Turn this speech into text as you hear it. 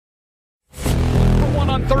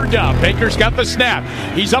third down. Baker's got the snap.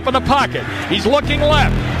 He's up in the pocket. He's looking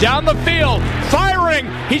left. Down the field. Firing.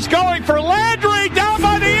 He's going for Landry. Down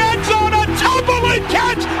by the end zone. A tumbling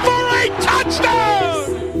catch for a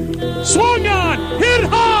touchdown. Swung on. Hit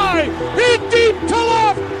high. Hit deep to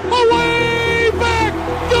left. Away back.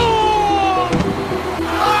 Gone.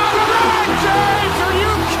 All right, James. Are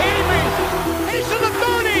you kidding me? He's to the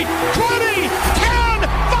 30, 20, 10,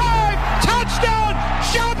 5. Touchdown.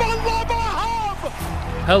 Shabalaba Hub.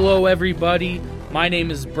 Hello, everybody. My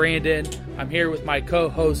name is Brandon. I'm here with my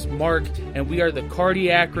co-host Mark, and we are the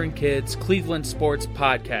Cardi Akron Kids Cleveland Sports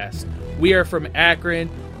Podcast. We are from Akron.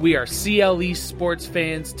 We are CLE sports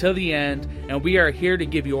fans to the end, and we are here to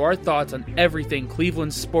give you our thoughts on everything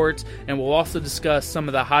Cleveland sports, and we'll also discuss some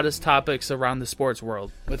of the hottest topics around the sports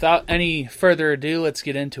world. Without any further ado, let's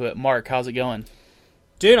get into it. Mark, how's it going?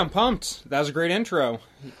 Dude, I'm pumped. That was a great intro.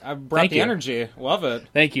 I brought the energy. Love it.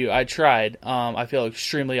 Thank you. I tried. I feel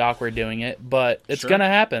extremely awkward doing it, but it's going to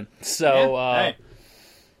happen. So, hey,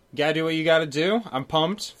 you gotta do what you gotta do. I'm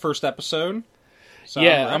pumped. First episode. So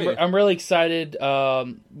yeah, I'm really excited.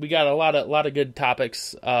 We got a lot of good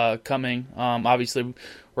topics coming. Obviously,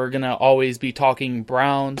 we're gonna always be talking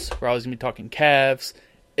Browns. We're always gonna be talking Cavs,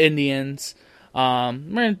 Indians. We're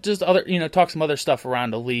gonna just talk some other stuff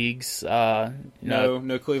around the leagues.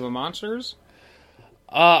 No Cleveland Monsters.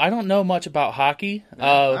 I don't know much about hockey,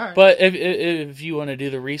 right. But if you want to do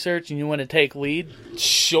the research and you want to take lead,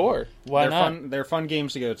 sure, why not? They're fun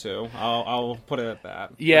games to go to. I'll put it at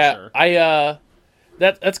that. Yeah, for sure.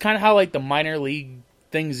 That's kind of how like the minor league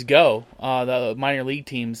things go. The minor league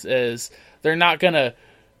teams is they're not gonna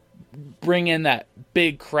bring in that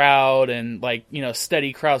big crowd and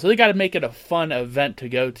steady crowd, so they got to make it a fun event to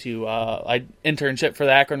go to. I internship for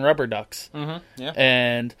the Akron Rubber Ducks, Yeah,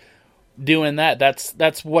 and doing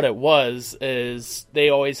that's what it was. Is they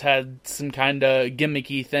always had some kind of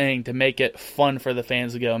gimmicky thing to make it fun for the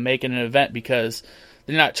fans to go and make it an event, because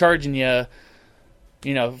they're not charging you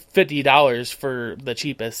 $50 for the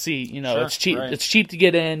cheapest seat. Sure, it's cheap. right. It's cheap to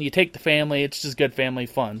get in. You take the family. It's just good family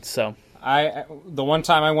fun. So the one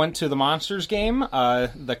time I went to the Monsters game,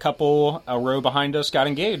 the couple a row behind us got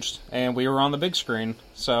engaged, and we were on the big screen.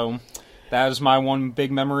 So that is my one big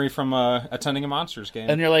memory from attending a Monsters game.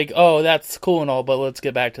 And you're like, oh, that's cool and all, but let's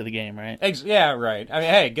get back to the game, right? Yeah, right. I mean,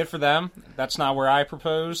 hey, good for them. That's not where I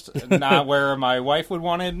proposed, not where my wife would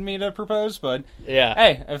wanted me to propose, but yeah.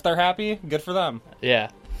 Hey, if they're happy, good for them.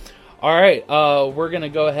 Yeah. All right, we're going to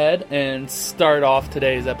go ahead and start off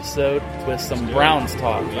today's episode with some Browns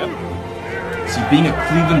talk. Yep. See, being a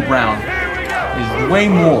Cleveland Brown is way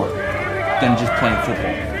more than just playing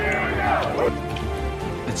football.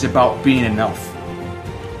 It's about being enough.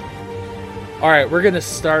 All right, we're going to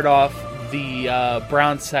start off the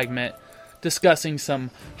Browns segment discussing some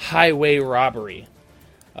highway robbery.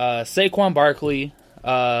 Saquon Barkley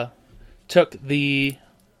took the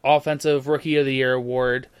Offensive Rookie of the Year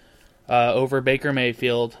award over Baker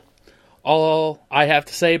Mayfield. All I have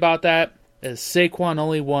to say about that is Saquon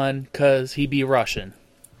only won because he be Russian.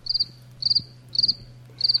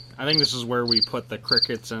 I think this is where we put the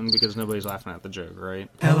crickets in because nobody's laughing at the joke, right?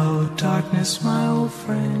 Hello, darkness, my old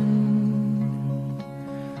friend.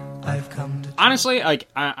 I've come to... Honestly,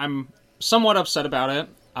 I'm somewhat upset about it.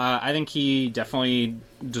 I think he definitely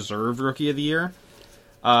deserved Rookie of the Year.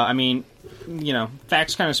 I mean,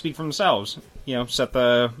 facts kind of speak for themselves. Set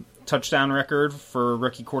the touchdown record for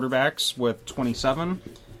rookie quarterbacks with 27,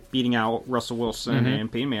 beating out Russell Wilson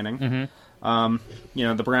and Peyton Manning.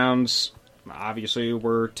 The Browns obviously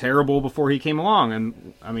were terrible before he came along,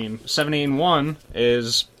 and I mean 7-8-1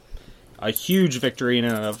 is a huge victory in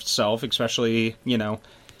and of itself, especially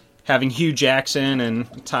having Hugh Jackson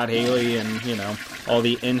and Todd Haley and all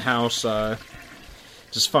the in-house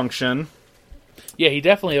dysfunction. Yeah, he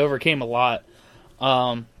definitely overcame a lot.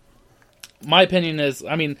 My opinion is,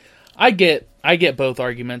 I get both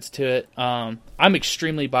arguments to it. I'm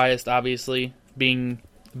extremely biased, obviously, being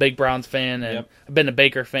a big Browns fan, and I've been a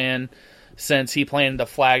Baker fan since he planted the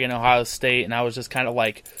flag in Ohio State, and I was just kind of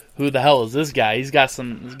like, who the hell is this guy? He's got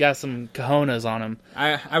some cojones on him.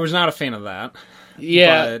 I was not a fan of that.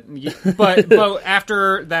 Yeah. But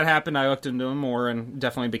after that happened, I looked into him more and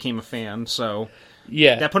definitely became a fan, so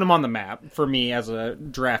yeah, that put him on the map for me as a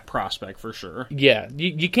draft prospect for sure. Yeah,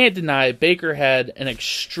 you can't deny it. Baker had an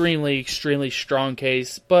extremely, extremely strong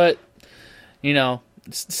case, but,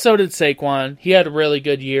 so did Saquon. He had a really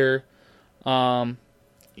good year.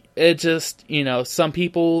 It just, some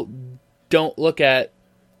people don't look at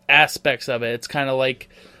aspects of it. It's kind of like,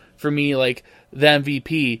 for me, like the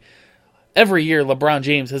MVP. Every year, LeBron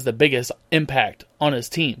James has the biggest impact on his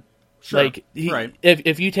team. Sure. Like, Right.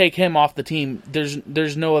 if you take him off the team,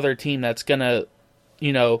 there's no other team that's gonna,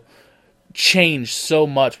 change so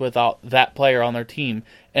much without that player on their team.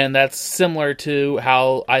 And that's similar to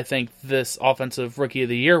how I think this offensive rookie of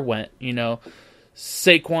the year went.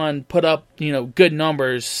 Saquon put up, good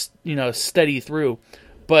numbers, steady through.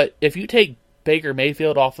 But if you take Baker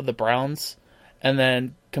Mayfield off of the Browns and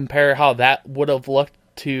then compare how that would have looked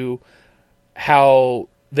to how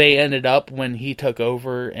they ended up when he took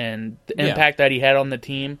over and the impact that he had on the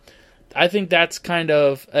team, I think that's kind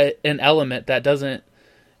of an element that doesn't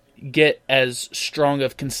get as strong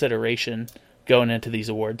of consideration going into these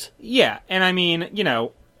awards. Yeah, and I mean,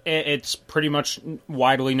 it's pretty much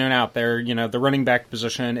widely known out there, the running back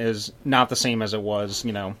position is not the same as it was,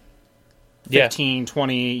 15,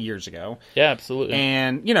 20 years ago. Yeah, absolutely.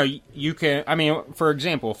 And, you can, I mean, for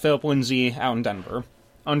example, Philip Lindsay out in Denver,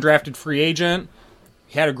 undrafted free agent,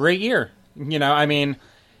 he had a great year. I mean,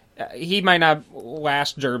 he might not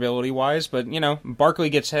last durability-wise, but,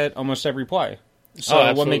 Barkley gets hit almost every play.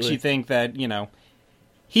 So what makes you think that,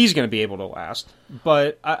 he's going to be able to last?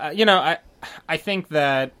 But, I think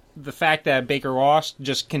that the fact that Baker lost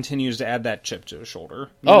just continues to add that chip to his shoulder.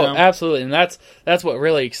 You know? Absolutely. And that's what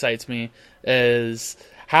really excites me is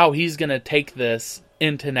how he's going to take this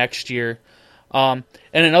into next year. And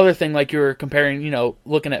another thing, like you were comparing,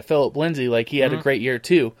 looking at Philip Lindsay, like he had a great year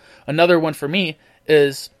too. Another one for me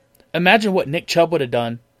is imagine what Nick Chubb would have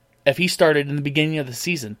done if he started in the beginning of the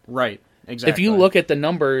season. Right, exactly. If you look at the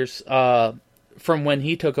numbers from when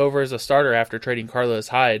he took over as a starter after trading Carlos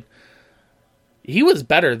Hyde, he was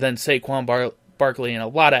better than Saquon Barkley in a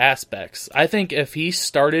lot of aspects. I think if he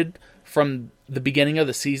started from the beginning of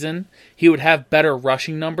the season, he would have better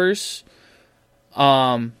rushing numbers.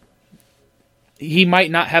 He might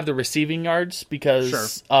not have the receiving yards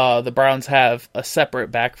because the Browns have a separate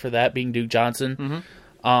back for that, being Duke Johnson.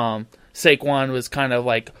 Saquon was kind of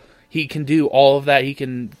like, he can do all of that. He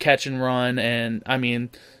can catch and run, and I mean,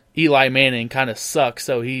 Eli Manning kind of sucks,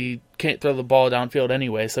 so he can't throw the ball downfield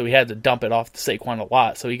anyway, so he had to dump it off to Saquon a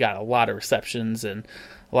lot, so he got a lot of receptions and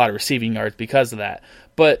a lot of receiving yards because of that.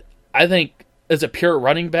 But I think as a pure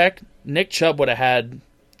running back, Nick Chubb would have had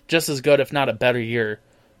just as good, if not a better year,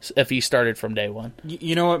 if he started from day one.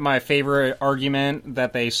 You know what my favorite argument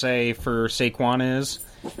that they say for Saquon is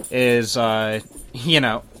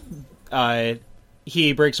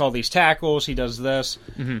he breaks all these tackles, he does this.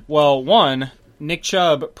 Well, one, Nick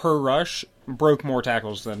Chubb per rush broke more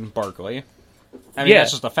tackles than Barkley. I mean, that's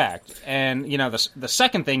just a fact. And, the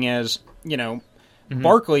second thing is,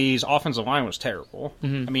 Barkley's offensive line was terrible. I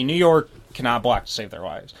mean, New York cannot block to save their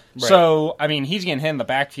lives. Right. So, I mean, he's getting hit in the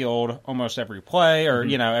backfield almost every play or,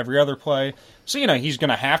 every other play. So, he's going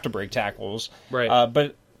to have to break tackles. Right.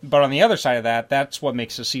 But on the other side of that, that's what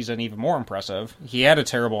makes the season even more impressive. He had a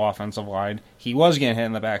terrible offensive line. He was getting hit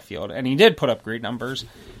in the backfield, and he did put up great numbers.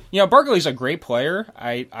 Barkley's a great player.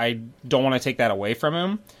 I don't want to take that away from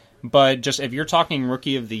him. But just if you're talking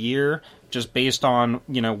rookie of the year, just based on,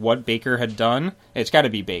 what Baker had done, it's got to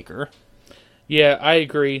be Baker. Yeah, I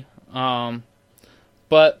agree. But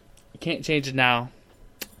you can't change it now.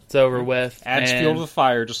 It's over with. Adds fuel to the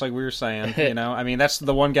fire, just like we were saying. I mean, that's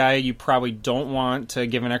the one guy you probably don't want to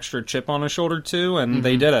give an extra chip on his shoulder to, and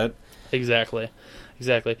they did it. Exactly.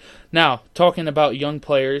 Now, talking about young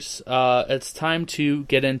players, it's time to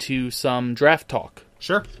get into some draft talk.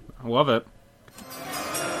 Sure. I love it.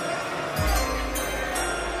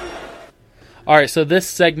 All right, so this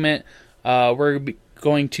segment, we're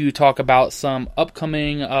going to talk about some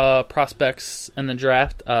upcoming prospects in the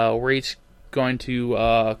draft. We're each going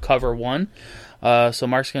to cover one. So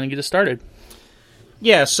Mark's going to get us started.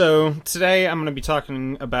 Yeah, so today I'm going to be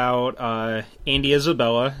talking about Andy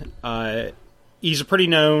Isabella. He's a pretty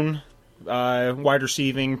known wide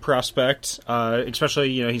receiving prospect,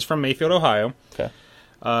 especially, he's from Mayfield, Ohio. Okay.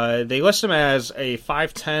 They list him as a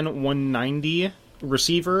 5'10", 190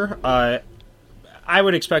 receiver. I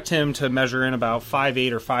would expect him to measure in about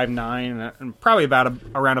 5'8" or 5'9", and probably about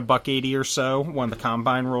around $180 or so when the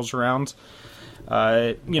combine rolls around.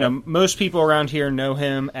 Most people around here know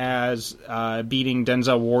him as beating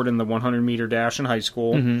Denzel Ward in the 100-meter dash in high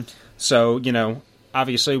school. So,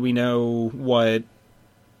 obviously we know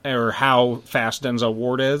how fast Denzel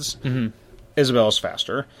Ward is. Isabella's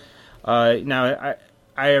faster. Now,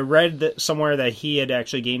 I read somewhere that he had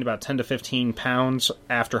actually gained about 10 to 15 pounds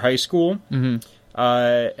after high school.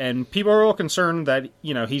 And people are a little concerned that,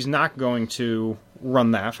 he's not going to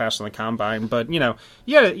run that fast on the combine. But, you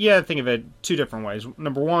gotta think of it two different ways.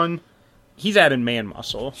 Number one, he's added man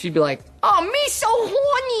muscle. She'd be like, "Oh, me so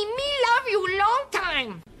horny, me love you long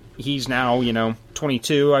time." He's now,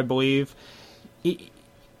 22, I believe.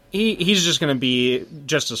 he's just going to be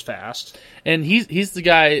just as fast. And he's the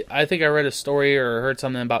guy. I think I read a story or heard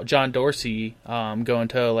something about John Dorsey going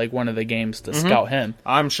to like one of the games to scout him.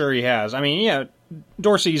 I'm sure he has. I mean, yeah,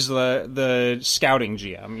 Dorsey's the scouting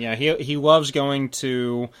GM. Yeah, he loves going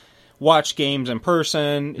to watch games in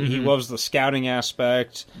person. He loves the scouting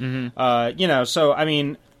aspect. So I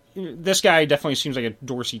mean, this guy definitely seems like a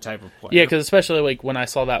Dorsey type of player. Yeah, because especially like when I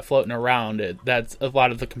saw that floating around, that's a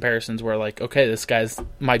lot of the comparisons were like, okay, this guy's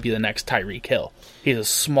might be the next Tyreek Hill. He's a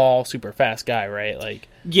small, super fast guy, right? Like,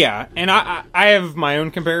 yeah, and I have my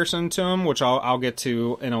own comparison to him, which I'll get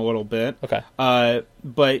to in a little bit. Okay.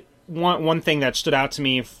 But one thing that stood out to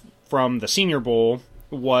me from the Senior Bowl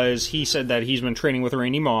was he said that he's been training with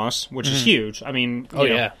Randy Moss, which is huge. I mean, you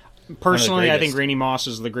know, personally, I think Randy Moss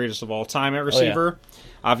is the greatest of all time at receiver. Oh, yeah.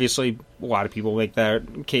 Obviously, a lot of people make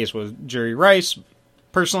that case with Jerry Rice.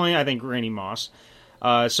 Personally, I think Randy Moss.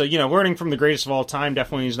 So, learning from the greatest of all time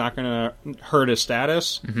definitely is not going to hurt his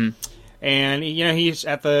status. And, he's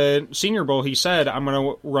at the Senior Bowl, he said,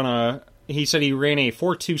 he said he ran a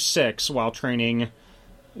 4.26 while training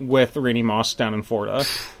with Randy Moss down in Florida.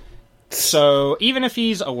 So even if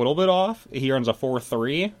he's a little bit off, he runs a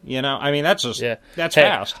 4.3. I mean, that's just that's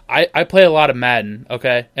fast. I play a lot of Madden,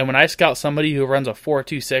 okay, and when I scout somebody who runs a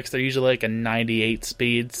 4.26, they're usually like a 98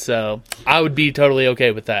 speed. So I would be totally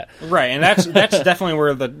okay with that. Right, and that's definitely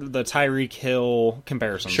where the Tyreek Hill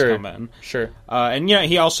comparisons come in. Sure. And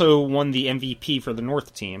he also won the MVP for the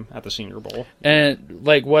North team at the Senior Bowl. And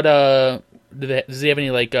like what does he have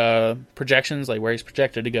any like projections, like where he's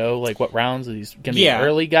projected to go, like what rounds? Is he gonna be an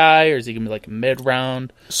early guy, or is he gonna be like a mid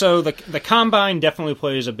round? So the combine definitely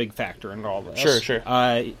plays a big factor in all this. Sure.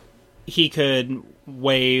 He could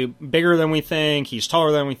weigh bigger than we think. He's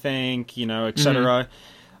taller than we think. Etc.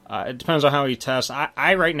 It depends on how he tests.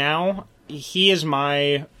 I right now, he is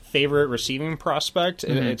my favorite receiving prospect.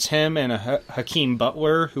 It's him and Hakeem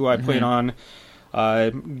Butler, who I plan on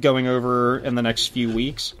going over in the next few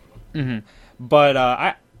weeks. But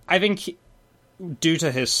I think due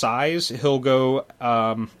to his size, he'll go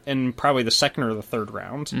in probably the second or the third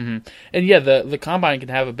round. And yeah, the combine can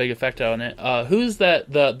have a big effect on it. Who's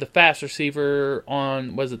that? The fast receiver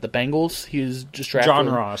on, was it the Bengals? He was just drafted. John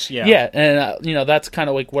Ross. Yeah. Yeah, and that's kind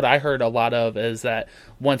of like what I heard a lot of is that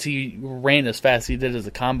once he ran as fast as he did as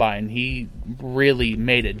a combine, he really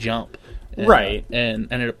made a jump. Right.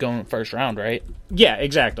 And ended up going first round, right? Yeah,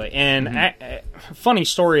 exactly. And funny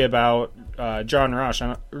story about John Ross.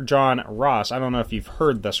 I don't know if you've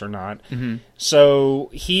heard this or not. So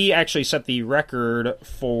he actually set the record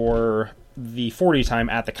for the 40 time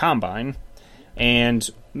at the Combine. And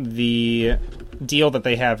the deal that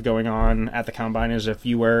they have going on at the Combine is if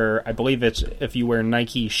you wear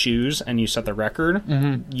Nike shoes and you set the record,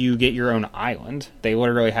 you get your own island. They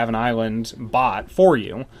literally have an island bought for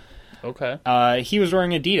you. Okay. He was wearing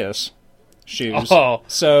Adidas shoes. He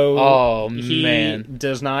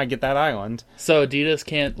does not get that island. So Adidas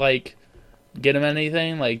can't get him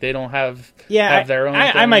anything? Like they don't have their own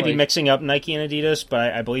I might be mixing up Nike and Adidas,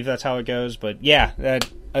 but I believe that's how it goes. But yeah, that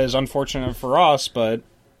is unfortunate for us, but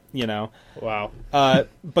Wow.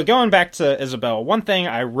 But going back to Isabel, one thing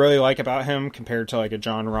I really like about him compared to like a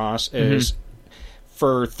John Ross is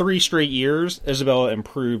for 3 straight years, Isabella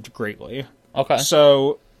improved greatly. Okay.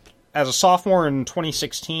 So as a sophomore in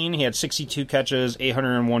 2016, he had 62 catches,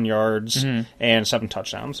 801 yards, and 7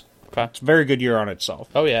 touchdowns. Okay. It's a very good year on itself.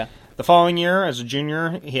 Oh, yeah. The following year, as a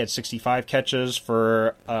junior, he had 65 catches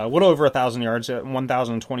for a little over 1,000 yards,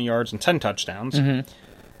 1,020 yards, and 10 touchdowns.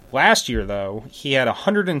 Last year, though, he had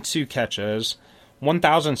 102 catches,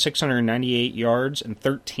 1,698 yards, and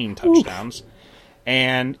 13 touchdowns.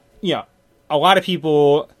 And, a lot of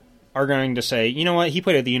people are going to say, you know what, he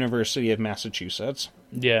played at the University of Massachusetts.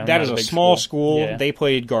 Yeah, that is a small school. Yeah. They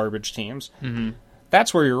played garbage teams.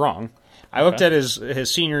 That's where you're wrong. I looked at his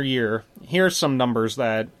senior year. Here's some numbers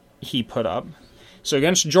that he put up. So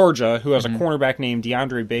against Georgia, who has a cornerback named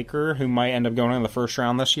DeAndre Baker, who might end up going in the first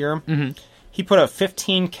round this year, he put up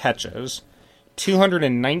 15 catches,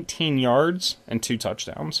 219 yards, and 2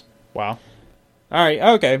 touchdowns. Wow. All right,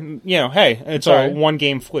 okay. Hey, it's a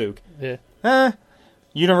one-game fluke. Yeah.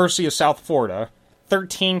 University of South Florida,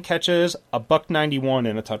 13 catches, $191,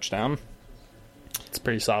 and a touchdown. It's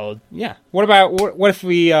pretty solid. Yeah. What if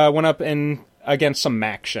we went up against some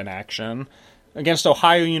action against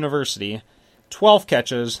Ohio University? 12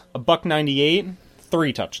 catches, $198,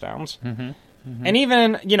 3 touchdowns. And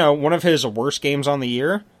even one of his worst games on the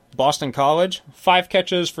year, Boston College, 5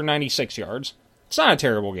 catches for 96 yards. It's not a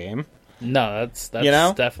terrible game. No, that's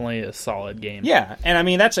definitely a solid game. Yeah, and I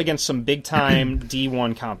mean that's against some big time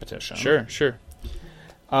D1 competition. Sure.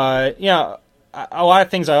 a lot of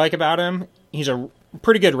things I like about him. He's a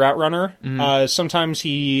pretty good route runner. Mm-hmm. Sometimes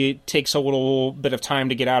he takes a little bit of time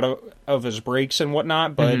to get out of his breaks and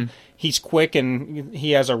whatnot, but he's quick and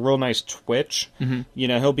he has a real nice twitch. Mm-hmm. You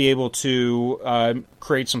know, he'll be able to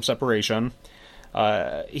create some separation.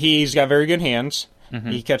 He's got very good hands.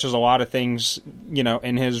 He catches a lot of things, you know,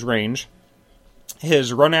 in his range.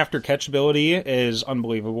 His run after catch ability is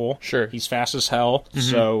unbelievable. Sure. He's fast as hell.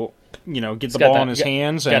 So, you know, get the He's got ball that- in his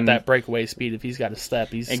hands. Got and that breakaway speed if he's got a step.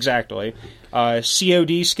 He's Exactly.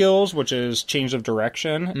 COD skills, which is change of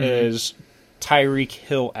direction, is Tyreek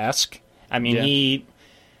Hill-esque. I mean, Yeah. he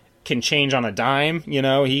can change on a dime. You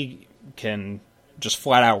know, he can just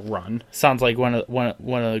flat out run. sounds like one of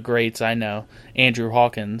the greats I know, Andrew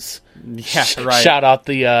Hawkins. Yeah, right. Shout out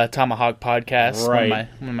the Tomahawk podcast. Right.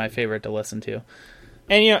 One of my favorite to listen to.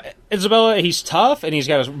 And, you know, Isabella, he's tough, and he's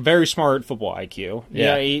got a very smart football IQ.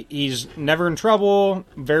 Yeah. He's never in trouble,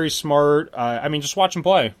 very smart. I mean, just watch him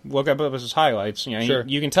play. Look up his highlights. You know, Sure.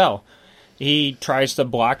 you can tell. He tries to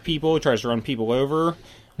block people, he tries to run people over,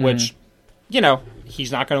 which, you know,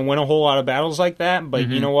 he's not going to win a whole lot of battles like that, but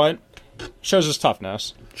you know what? Shows his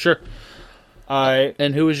toughness. Sure.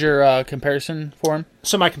 And who was your comparison for him?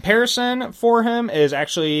 So my comparison for him is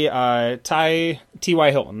actually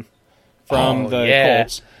T.Y. Hilton from the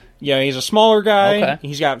Colts. Yeah, he's a smaller guy. Okay.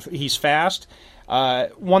 He's fast.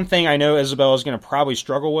 One thing I know Isabella's going to probably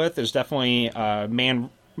struggle with is definitely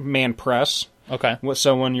man press. Okay.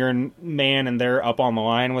 So when you're in man and they're up on the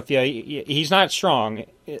line with you, he's not strong.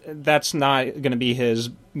 That's not going to be his,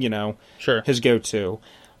 you know, Sure. his go-to.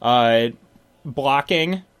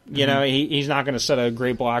 Blocking, you know, he's not going to set a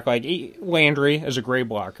great block. Like Landry is a great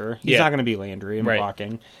blocker. He's not going to be Landry in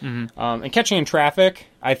blocking. And catching in traffic,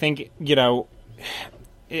 I think, you know,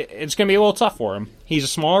 it's going to be a little tough for him. He's a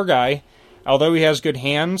smaller guy. Although he has good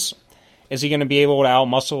hands, is he going to be able to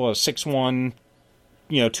outmuscle a 6'1",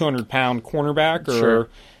 you know, 200-pound cornerback or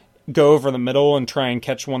go over the middle and try and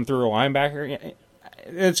catch one through a linebacker?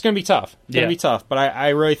 It's going to be tough. It's going to be tough. But I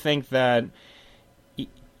really think that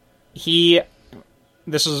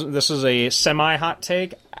this is a semi-hot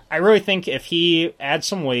take. I really think if he adds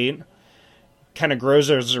some weight, kind of grows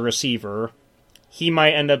as a receiver, he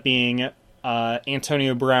might end up being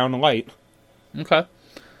Antonio Brown light. Okay.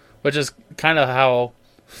 Which is kind of how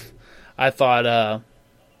I thought.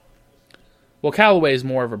 Well, Callaway's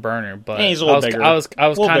more of a burner, but Yeah, he's a little bigger. I was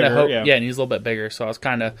kind of bigger, yeah, and he's a little bit bigger, so I was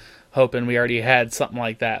kind of hoping we already had something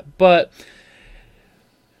like that. But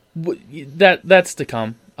that's to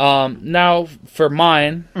come. Now for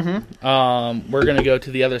mine, we're gonna go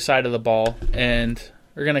to the other side of the ball, and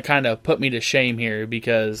we're gonna kind of put me to shame here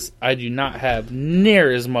because I do not have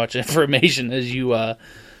near as much information as you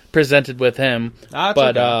presented with him.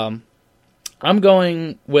 But okay. I'm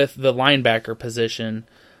going with the linebacker position.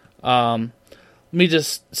 Let me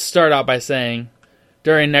just start out by saying,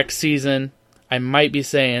 during next season, I might be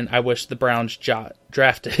saying I wish the Browns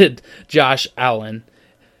drafted Josh Allen,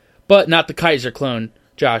 but not the Kaiser clone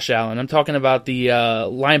Josh Allen. I'm talking about the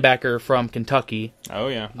linebacker from Kentucky. Oh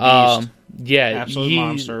yeah, Beast. Yeah, Absolute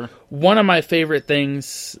monster. One of my favorite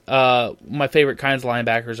things, my favorite kinds of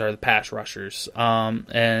linebackers are the pass rushers.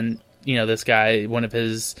 And you know, this guy, one of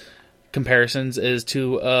his comparisons is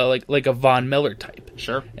to like a Von Miller type.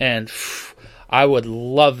 Sure. And I would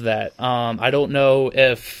love that. I don't know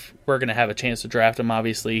if we're going to have a chance to draft him.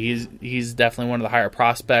 Obviously, he's definitely one of the higher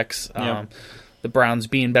prospects. The Browns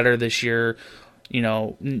being better this year, you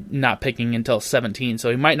know, not picking until 17, so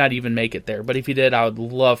he might not even make it there. But if he did, I would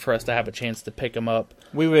love for us to have a chance to pick him up.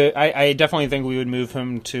 We would. I definitely think we would move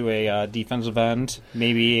him to a defensive end.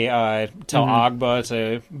 Maybe tell Agba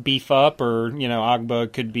to beef up, or you know,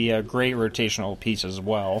 Agba could be a great rotational piece as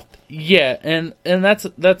well. Yeah, and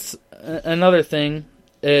that's another thing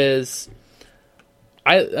is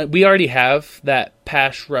we already have that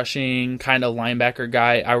pass rushing kind of linebacker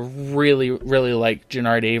guy. I really like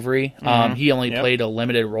Jannard Avery. He only played a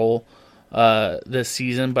limited role this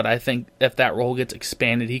season, but I think if that role gets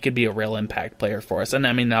expanded, he could be a real impact player for us. And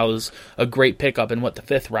I mean, that was a great pickup in the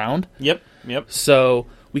 5th round. Yep. So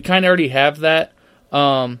we kind of already have that.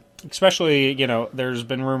 Especially, you know, there's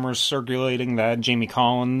been rumors circulating that Jamie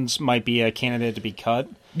Collins might be a candidate to be cut.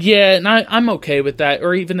 Yeah, and I'm okay with that.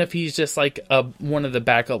 Or even if he's just like one of the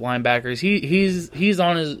backup linebackers, he's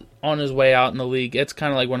on his way out in the league. It's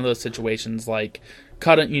kind of like one of those situations like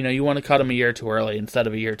cut him. You know, you want to cut him a year too early instead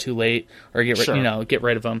of a year too late, or get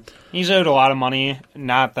rid of him. He's owed a lot of money.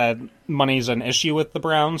 Not that money's an issue with the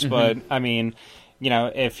Browns, but I mean, you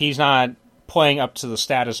know, if he's not playing up to the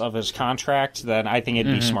status of his contract, then I think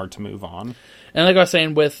it'd be smart to move on. And like I was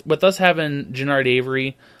saying, with us having Jannard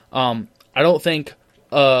Avery, I don't think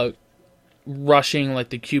rushing, like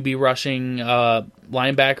the QB rushing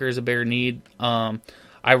linebacker is a bigger need.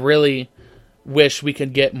 I really wish we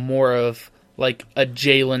could get more of like a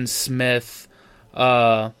Jalen Smith.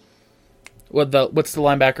 What's the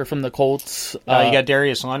linebacker from the Colts? You got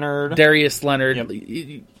Darius Leonard. Darius Leonard.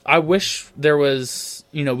 Yep. I wish there was,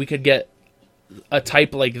 we could get a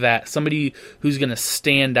type like that. Somebody who's going to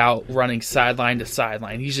stand out running sideline to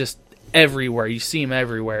sideline. He's just everywhere. You see him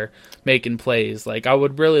everywhere making plays. Like, I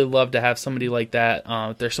would really love to have somebody like that.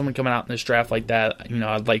 If there's someone coming out in this draft like that,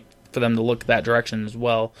 I'd like for them to look that direction as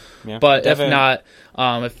well. Yeah, but definitely. If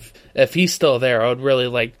not, if he's still there, I would really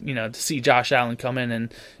like, to see Josh Allen come in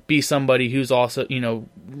and be somebody who's also,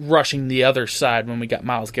 rushing the other side when we got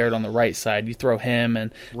Myles Garrett on the right side. You throw him,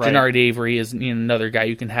 and Jannard Avery is another guy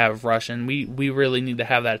you can have rushing. We really need to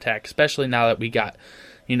have that attack, especially now that we got,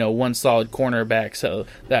 one solid cornerback, so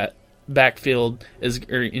that backfield is,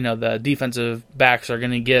 the defensive backs are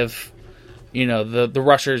going to give, the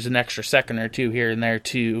rushers an extra second or two here and there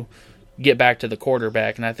to get back to the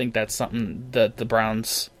quarterback, and I think that's something that the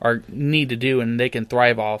Browns need to do, and they can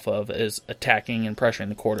thrive off of, is attacking and pressuring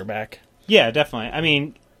the quarterback. Yeah, definitely. I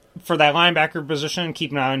mean, for that linebacker position,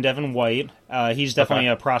 keep an eye on Devin White. He's definitely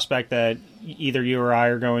a prospect that either you or I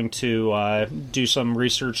are going to do some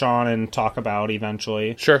research on and talk about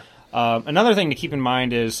eventually. Sure. Another thing to keep in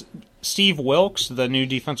mind is Steve Wilkes, the new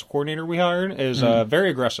defensive coordinator we hired, is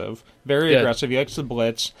very aggressive. Very aggressive. He likes the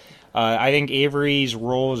blitz. I think Avery's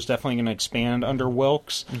role is definitely going to expand under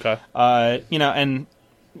Wilkes. Okay. And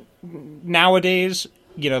nowadays,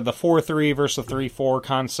 the 4-3 versus the 3-4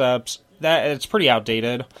 concepts, that it's pretty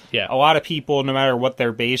outdated. Yeah. A lot of people, no matter what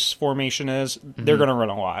their base formation is, they're going to run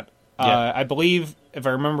a lot. I believe, if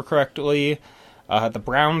I remember correctly, the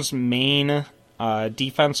Browns' main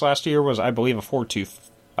defense last year was, I believe, a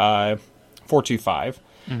 4-2-5.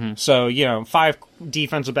 So, 5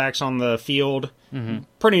 defensive backs on the field,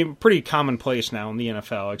 pretty commonplace now in the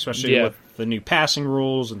NFL, especially with the new passing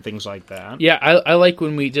rules and things like that. Yeah, I like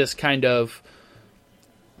when we just kind of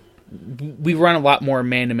we run a lot more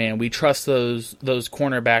man-to-man. We trust those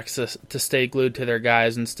cornerbacks to stay glued to their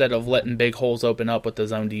guys instead of letting big holes open up with the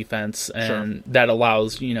zone defense, and that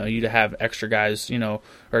allows you to have extra guys,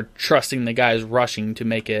 or trusting the guys rushing to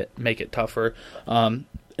make it tougher.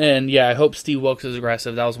 And I hope Steve Wilkes is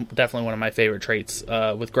aggressive. That was definitely one of my favorite traits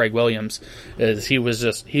with Greg Williams, is he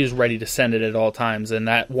was ready to send it at all times, and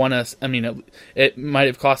that won us. I mean, it might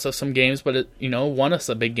have cost us some games, but it won us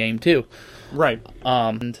a big game too. Right.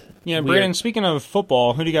 Brandon, speaking of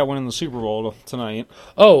football, who do you got winning the Super Bowl tonight?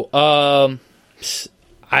 I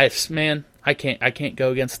can't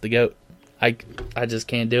go against the GOAT. I just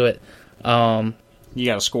can't do it. You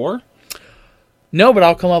got a score? No, but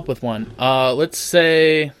I'll come up with one. Let's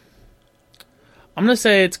say, I'm going to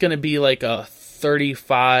say it's going to be like a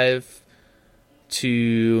 35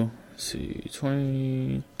 to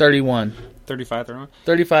 31. 35-31?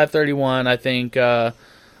 35-31. I think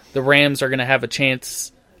the Rams are going to have a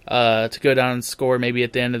chance to go down and score maybe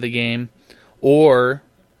at the end of the game. Or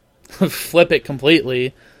flip it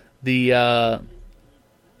completely.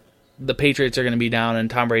 The Patriots are going to be down, and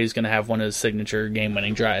Tom Brady's going to have one of his signature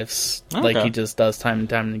game-winning drives, like he just does time and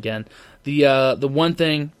time and again. The one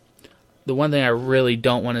thing I really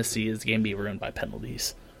don't want to see is the game be ruined by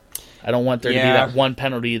penalties. I don't want there to be that one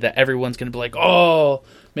penalty that everyone's going to be like, oh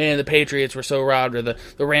man, the Patriots were so robbed, or the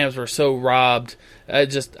Rams were so robbed. I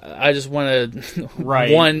just want to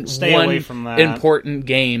one away from that important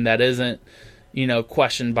game that isn't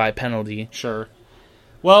questioned by penalty. Sure.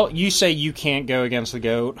 Well, you say you can't go against the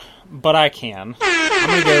GOAT, but I can. I'm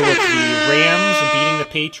going to go with the Rams beating the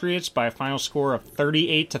Patriots by a final score of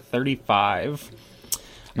 38-35. Okay.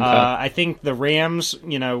 I think the Rams,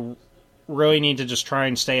 really need to just try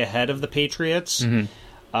and stay ahead of the Patriots.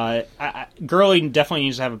 Gurley definitely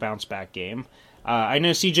needs to have a bounce-back game. I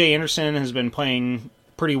know C.J. Anderson has been playing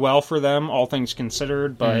pretty well for them, all things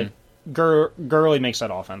considered, but Gurley makes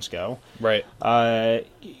that offense go. Right.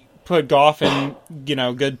 Put Goff in,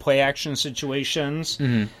 good play-action situations.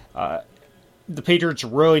 The Patriots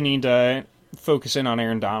really need to focus in on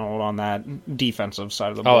Aaron Donald on that defensive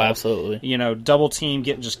side of the ball. Oh, absolutely. Double team,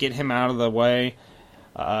 get him out of the way.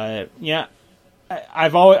 I've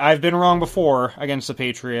been wrong before against the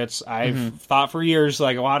Patriots. I've thought for years,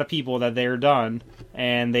 like a lot of people, that they're done,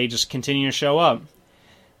 and they just continue to show up.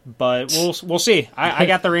 But we'll see. I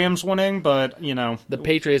got the Rams winning, but The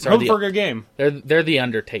Patriots are hope for a good game. They're the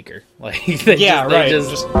Undertaker. Like Right.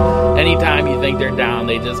 Just anytime you think they're down,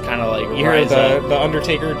 they just kind of like You hear the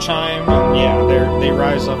Undertaker chime, and they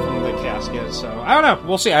rise up from the casket. So I don't know.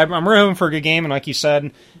 We'll see. I'm really hoping for a good game, and like you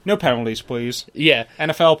said, no penalties, please. Yeah,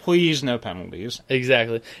 NFL, please, no penalties.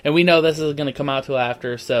 exactly. And we know this is going to come out till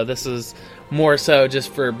after, so this is more so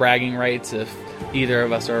just for bragging rights if either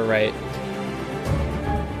of us are right.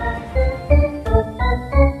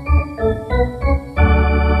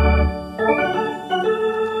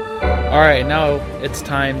 All right, now it's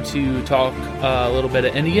time to talk a little bit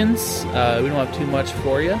of Indians. We don't have too much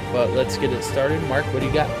for you, but let's get it started. Mark, what do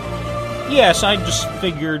you got? Yes, I just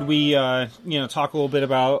figured we talk a little bit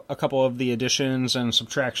about a couple of the additions and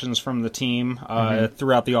subtractions from the team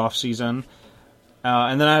throughout the offseason.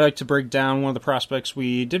 And then I'd like to break down one of the prospects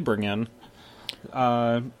we did bring in,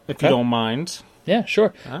 if you don't mind. Yeah,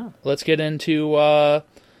 sure. Let's get into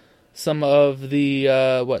some of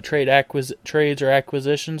the trades or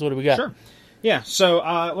acquisitions. What do we got? Sure. Yeah, so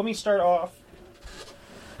let me start off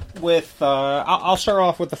with I'll start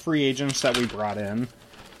off with the free agents that we brought in.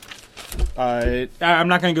 I'm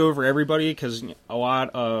not going to go over everybody because a lot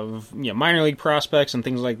of minor league prospects and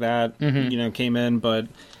things like that came in, but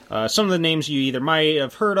some of the names you either might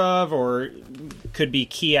have heard of or could be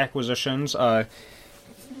key acquisitions.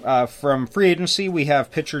 From free agency, we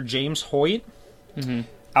have pitcher James Hoyt,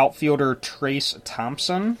 outfielder Trace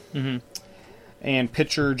Thompson, and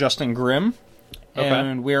pitcher Justin Grimm. Okay.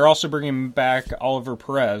 And we are also bringing back Oliver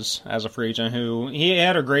Perez as a free agent, who he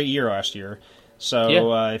had a great year last year. So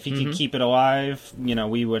if he could keep it alive,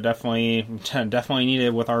 we would definitely need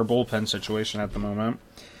it with our bullpen situation at the moment.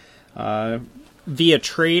 Via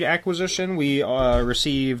trade acquisition, we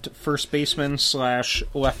received first baseman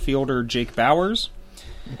 / left fielder Jake Bowers.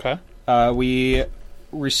 Okay. We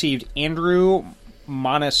received Andrew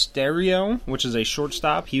Monasterio, which is a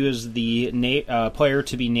shortstop. He was the player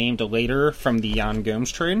to be named later from the Yan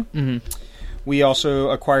Gomes trade. Mm-hmm. We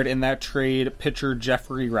also acquired in that trade pitcher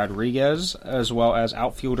Jeffrey Rodriguez, as well as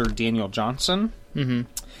outfielder Daniel Johnson. Mm-hmm.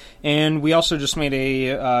 And we also just made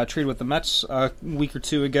a trade with the Mets a week or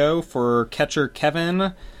two ago for catcher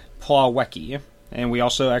Kevin Plawecki. And we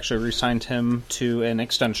also actually re-signed him to an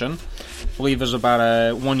extension. I believe it was about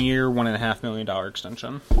a 1 year, $1.5 million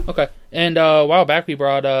extension. Okay. And a while back we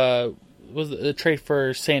brought was the trade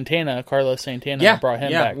for Santana, Carlos Santana. Yeah, brought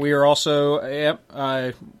him back. We are also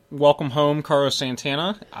welcome home Carlos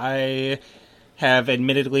Santana. I have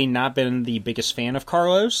admittedly not been the biggest fan of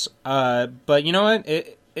Carlos, but you know what?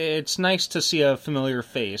 It's nice to see a familiar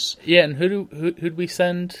face. Yeah, and who'd we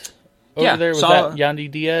send over there? Was that Yandy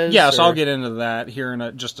Diaz? Yeah, so I'll get into that here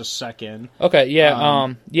in just a second. Okay, yeah,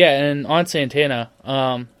 and on Santana,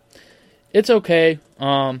 it's okay.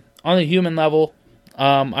 On the human level,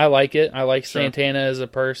 I like it. I like Santana as a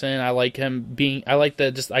person. I like I like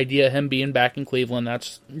the just idea of him being back in Cleveland.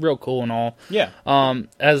 That's real cool and all. Yeah.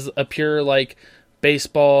 As a pure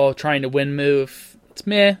baseball trying to win move, it's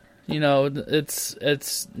meh.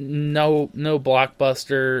 It's no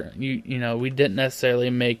blockbuster. We didn't necessarily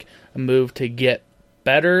make a move to get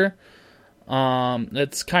better.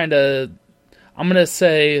 It's kind of, I'm gonna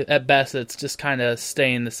say at best it's just kind of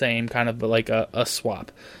staying the same, kind of like a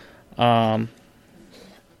swap. Yeah,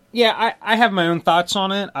 I have my own thoughts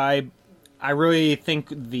on it. I really think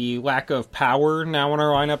the lack of power now in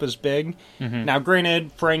our lineup is big. Mm-hmm. Now,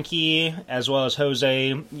 granted, Frankie as well as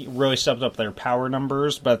Jose really stepped up their power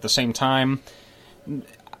numbers, but at the same time,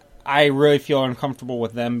 I really feel uncomfortable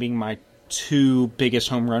with them being my two biggest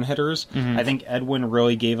home run hitters. Mm-hmm. I think Edwin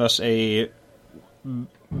really gave us a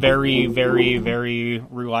very, very, very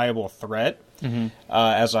reliable threat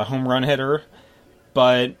as a home run hitter,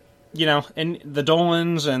 but and the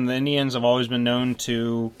Dolans and the Indians have always been known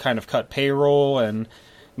to kind of cut payroll and,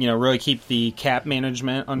 really keep the cap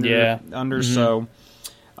management under. Mm-hmm. So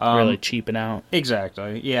really cheaping out.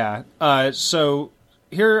 Exactly, yeah. So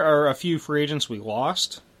here are a few free agents we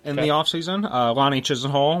lost in the offseason. Lonnie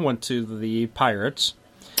Chisenhall went to the Pirates.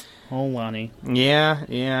 Oh, Lonnie.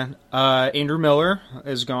 Yeah. Andrew Miller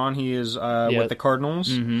is gone. He is with the Cardinals.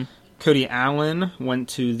 Mm-hmm. Cody Allen went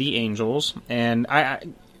to the Angels. And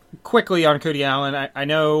quickly on Cody Allen, I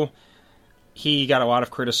know he got a lot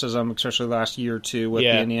of criticism, especially the last year or two with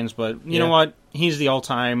the Indians, but you know what? He's the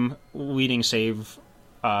all-time leading saver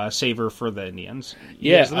for the Indians. He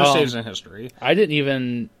has the most saves in history. I didn't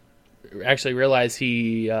even actually realize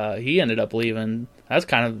he ended up leaving.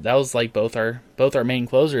 That was like both our main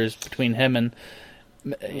closers between him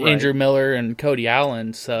Andrew Miller and Cody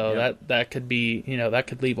Allen, so that could be, that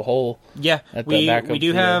could leave a hole. Yeah, at the backup we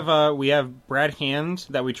do field. we have Brad Hand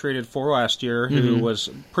that we traded for last year, who was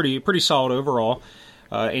pretty solid overall.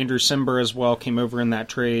 Andrew Simber as well came over in that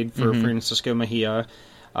trade for Francisco Mejia.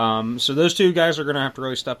 So those two guys are going to have to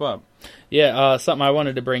really step up. Yeah, something I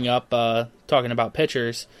wanted to bring up, talking about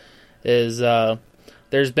pitchers, is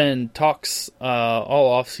there's been talks all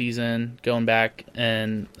off season going back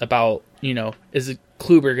and about, is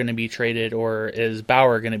Kluber going to be traded or is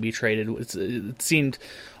Bauer going to be traded? It seemed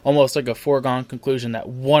almost like a foregone conclusion that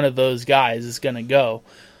one of those guys is going to go.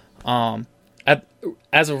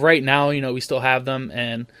 As of right now, we still have them,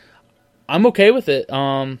 and I'm okay with it.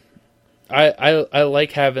 I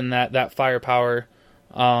like having that firepower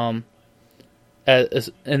as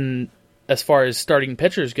far as starting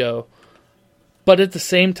pitchers go. But at the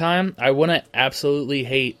same time, I wouldn't absolutely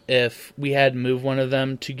hate if we had moved one of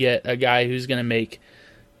them to get a guy who's going to make,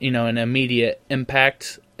 an immediate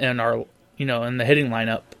impact in our, in the hitting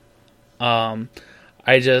lineup.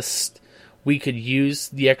 We could use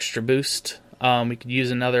the extra boost. We could use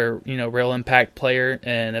another, real impact player.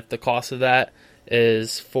 And if the cost of that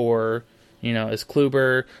is for, is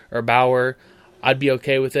Kluber or Bauer, I'd be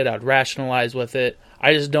okay with it. I'd rationalize with it.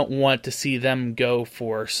 I just don't want to see them go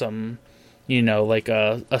for some, like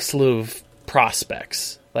a slew of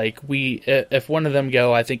prospects. Like if one of them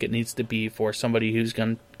go, I think it needs to be for somebody who's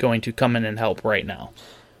going to come in and help right now.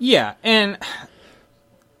 Yeah, and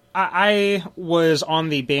I was on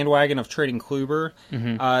the bandwagon of trading Kluber.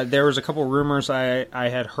 There was a couple rumors I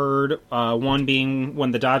had heard. One being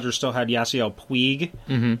when the Dodgers still had Yasiel Puig.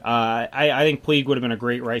 I think Puig would have been a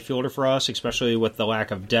great right fielder for us, especially with the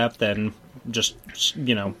lack of depth and just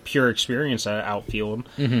pure experience at outfield.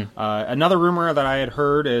 Another rumor that I had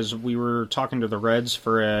heard is we were talking to the Reds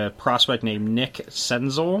for a prospect named Nick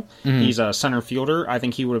Senzel. He's a center fielder. I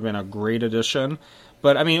think he would have been a great addition.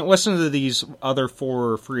 But, I mean, listen to these other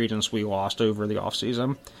 4 free agents we lost over the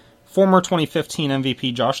offseason. Former 2015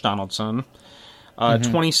 MVP Josh Donaldson.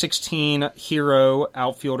 2016 hero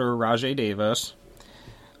outfielder Rajai Davis.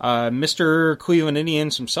 Mr. Cleveland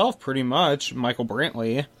Indians himself, pretty much, Michael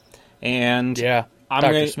Brantley. And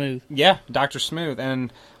Dr. Smooth. Yeah, Dr. Smooth.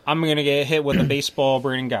 And I'm going to get hit with a baseball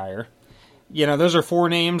Brandon Guyer. Those are 4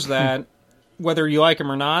 names that, whether you like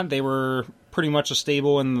them or not, they were pretty much a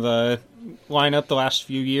stable in the lineup the last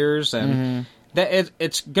few years, and that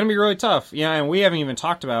it's going to be really tough. And we haven't even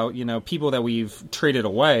talked about people that we've traded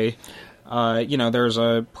away. There's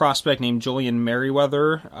a prospect named Julian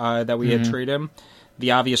Merriweather that we had traded.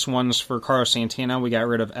 The obvious ones for Carlos Santana, we got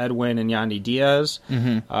rid of Edwin and Yandy Diaz.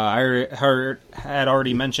 I had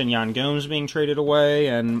already mentioned Yan Gomes being traded away,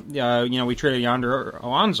 and we traded Yonder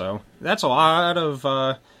Alonso. That's a lot of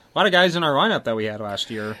guys in our lineup that we had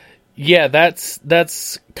last year. Yeah,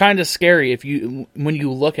 that's kind of scary when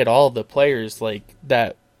you look at all the players like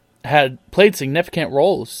that had played significant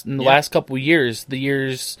roles in the last couple of years. The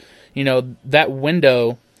years, that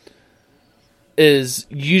window is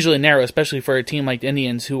usually narrow, especially for a team like the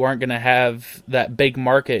Indians who aren't going to have that big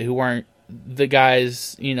market, who aren't the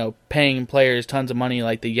guys, paying players tons of money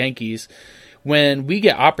like the Yankees. When we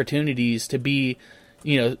get opportunities to be,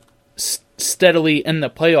 steadily in the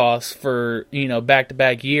playoffs for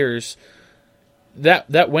back-to-back years,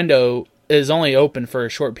 that window is only open for a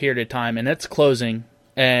short period of time, and it's closing,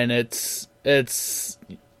 and it's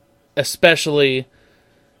especially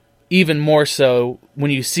even more so when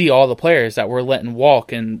you see all the players that we're letting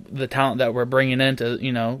walk and the talent that we're bringing in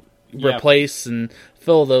to replace and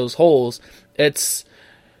fill those holes. It's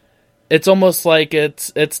almost like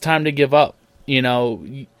it's time to give up.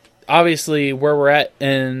 Obviously, where we're at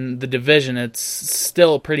in the division, it's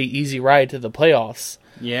still a pretty easy ride to the playoffs.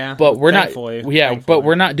 Yeah, but we're thankfully. But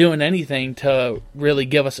we're not doing anything to really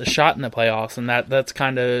give us a shot in the playoffs, and that's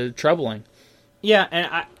kind of troubling. Yeah,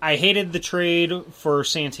 and I hated the trade for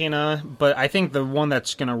Santana, but I think the one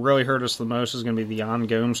that's going to really hurt us the most is going to be the Yan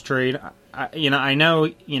Gomes trade. I know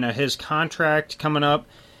his contract coming up.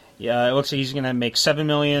 Yeah, it looks like he's going to make $7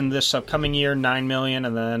 million this upcoming year, $9 million,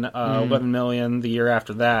 and then $11 million the year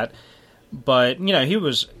after that. But he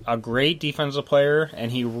was a great defensive player,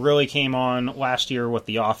 and he really came on last year with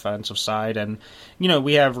the offensive side. And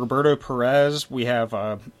we have Roberto Perez, we have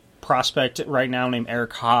a prospect right now named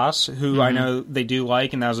Eric Haas, who I know they do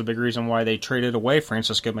like, and that was a big reason why they traded away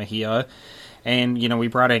Francisco Mejia. And we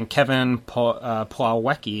brought in Kevin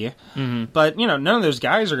Plawecki, but none of those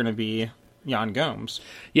guys are going to be Yan Gomes.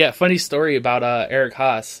 Yeah, funny story about Eric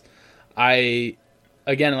Haas. Like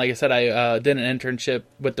I said, I did an internship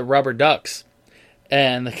with the Rubber Ducks,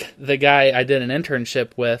 and the guy I did an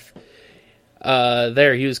internship with,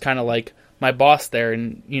 he was kind of like my boss there,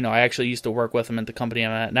 and I actually used to work with him at the company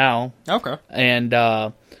I'm at now. Okay.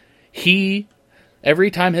 And he,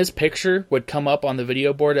 every time his picture would come up on the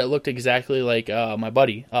video board, it looked exactly like my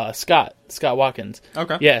buddy Scott Watkins.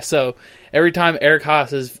 Okay. Yeah. So every time Eric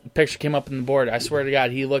Haas's picture came up on the board, I swear to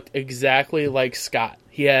God, he looked exactly like Scott.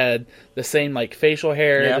 He had the same facial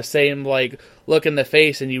hair, the same look in the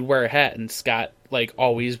face, and he'd wear a hat. And Scott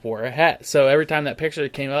always wore a hat. So every time that picture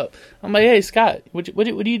came up, I'm like, "Hey, Scott, what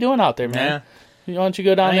are you doing out there, man? Why don't you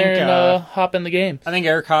go down there and hop in the game?" I think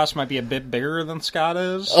Eric Haas might be a bit bigger than Scott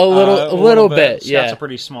is. A little bit. Yeah. Scott's a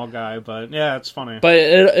pretty small guy, but yeah, it's funny. But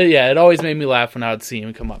it always made me laugh when I would see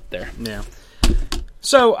him come up there. Yeah.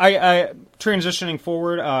 So I transitioning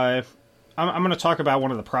forward, I'm going to talk about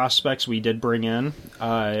one of the prospects we did bring in.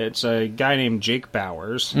 It's a guy named Jake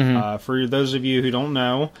Bauers. For those of you who don't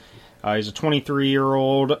know, he's a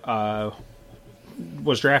 23-year-old,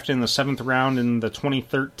 was drafted in the 7th round in the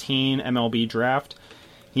 2013 MLB draft.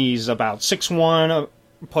 He's about 6'1",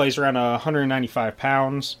 plays around 195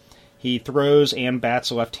 pounds. He throws and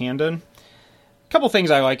bats left-handed. A couple things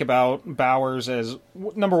I like about Bauers is,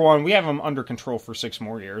 number one, we have him under control for 6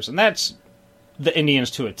 more years, and that's the Indians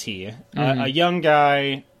to a T. A young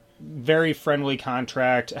guy, very friendly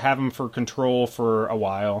contract, have him for control for a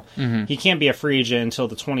while. He can't be a free agent until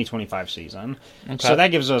the 2025 season. Okay. So that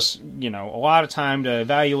gives us, a lot of time to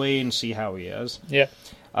evaluate and see how he is. Yeah.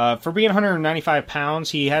 For being 195 pounds,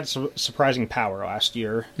 he had surprising power last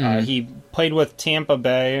year. He played with Tampa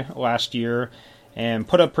Bay last year and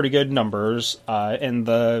put up pretty good numbers in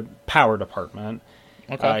the power department.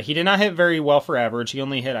 Okay. He did not hit very well for average. He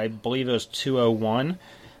only hit, I believe it was 201.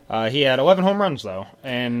 He had 11 home runs, though,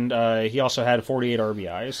 and he also had 48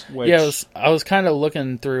 RBIs. Which... Yeah, I was kind of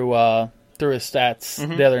looking through his stats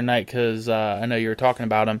the other night because I know you were talking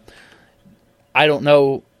about him. I don't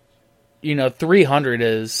know, 300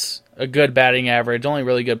 is a good batting average. Only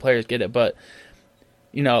really good players get it, but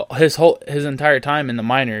his entire time in the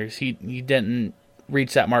minors, he didn't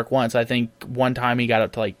reach that mark once. I think one time he got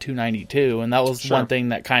up to 292, and that was one thing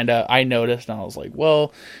that kind of I noticed, and I was like,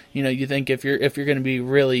 well, you think if you're going to be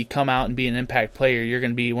really come out and be an impact player, you're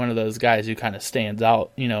going to be one of those guys who kind of stands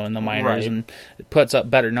out, in the minors and puts up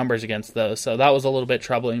better numbers against those. So that was a little bit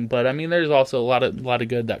troubling, but I mean, there's also a lot of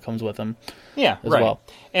good that comes with him. Yeah, as well.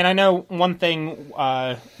 And I know one thing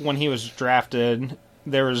when he was drafted,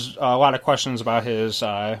 there was a lot of questions about his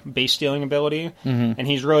base stealing ability, and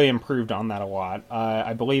he's really improved on that a lot.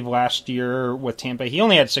 I believe last year with Tampa, he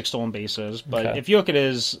only had 6 stolen bases, but if you look at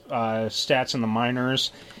his stats in the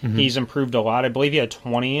minors, he's improved a lot. I believe he had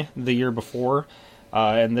 20 the year before,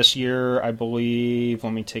 and this year, I believe,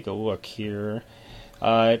 let me take a look here.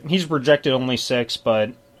 He's projected only 6,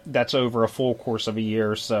 but that's over a full course of a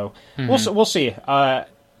year, so we'll see.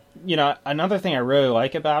 Another thing I really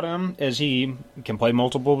like about him is he can play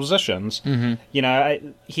multiple positions.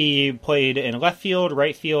 He played in left field,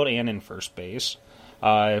 right field, and in first base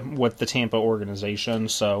with the Tampa organization.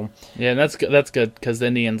 So yeah, that's good because the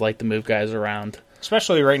Indians like to move guys around.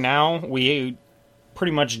 Especially right now, we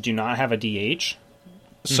pretty much do not have a DH.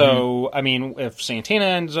 So, I mean, if Santana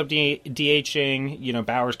ends up DHing,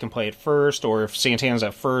 Bauers can play at first, or if Santana's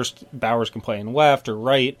at first, Bauers can play in left or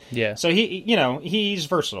right. Yeah. So, he's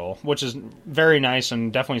versatile, which is very nice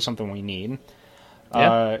and definitely something we need.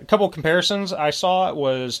 Yeah. A couple of comparisons I saw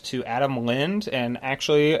was to Adam Lind, and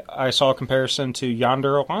actually I saw a comparison to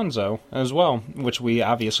Yonder Alonso as well, which we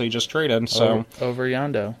obviously just traded. So over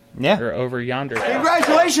Yondo. Yeah. Or over Yonder.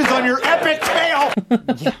 Congratulations on your epic fail!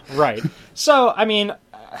 Yeah, right. So, I mean...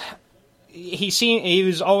 He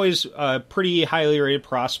was always a pretty highly rated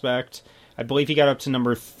prospect. I believe he got up to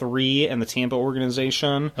number 3 in the Tampa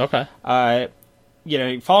organization. Okay. Follow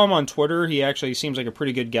him on Twitter. He actually seems like a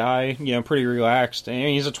pretty good guy. Pretty relaxed. And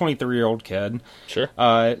he's a 23-year-old kid. Sure.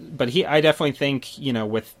 But I definitely think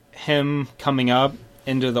with him coming up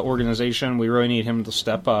into the organization, we really need him to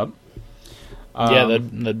step up. Yeah,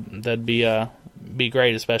 that'd be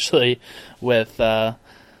great, especially with.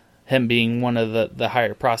 Him being one of the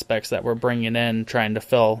higher prospects that we're bringing in, trying to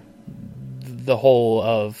fill the whole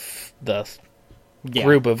of the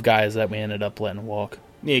group of guys that we ended up letting walk.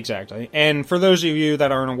 Exactly. And for those of you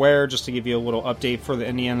that aren't aware, just to give you a little update for the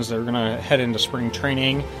Indians, they're going to head into spring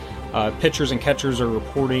training. Pitchers and catchers are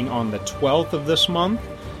reporting on the 12th of this month,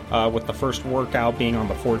 with the first workout being on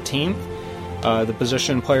the 14th. The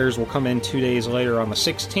position players will come in 2 days later on the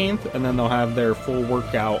 16th, and then they'll have their full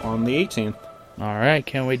workout on the 18th. All right,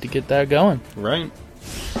 can't wait to get that going. Right.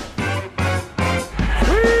 It's time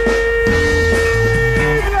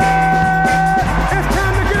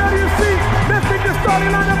to get out of your seat. Let's take the starting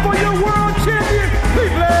lineup for your world champion,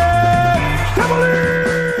 Cleveland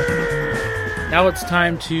Cavaliers. now it's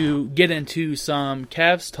time to get into some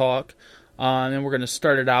Cavs talk, and we're going to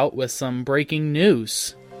start it out with some breaking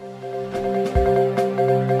news.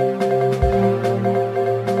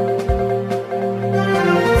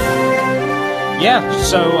 Yeah,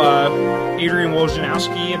 so Adrian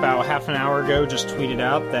Wojnarowski about half an hour ago just tweeted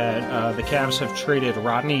out that the Cavs have traded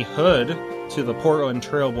Rodney Hood to the Portland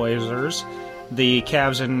Trail Blazers. The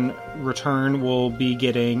Cavs in return will be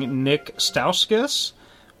getting Nick Stauskas,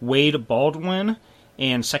 Wade Baldwin,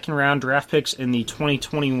 and second-round draft picks in the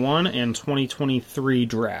 2021 and 2023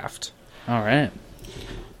 draft. All right.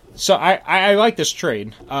 So I like this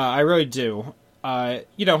trade. I really do.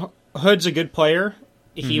 Hood's a good player.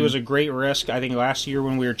 He was a great risk, I think, last year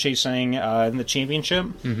when we were chasing in the championship.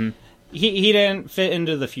 Mm-hmm. He didn't fit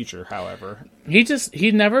into the future, however.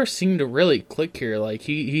 He never seemed to really click here. Like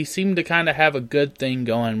he seemed to kind of have a good thing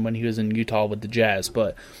going when he was in Utah with the Jazz,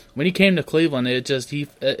 but when he came to Cleveland,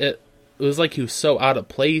 it was like he was so out of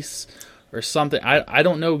place or something. I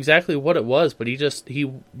don't know exactly what it was, but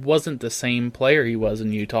he wasn't the same player he was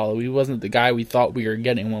in Utah. He wasn't the guy we thought we were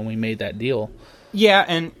getting when we made that deal. Yeah,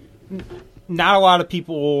 and not a lot of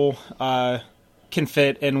people can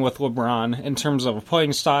fit in with LeBron in terms of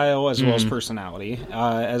playing style as well as personality.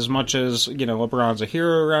 As much as, LeBron's a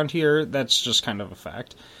hero around here, that's just kind of a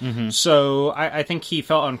fact. Mm-hmm. So I think he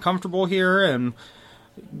felt uncomfortable here, and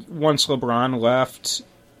once LeBron left,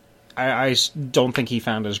 I don't think he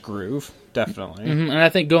found his groove, definitely. Mm-hmm. And I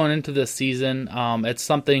think going into this season, it's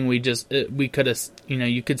something we could have,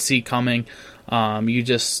 you could see coming.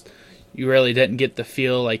 You really didn't get the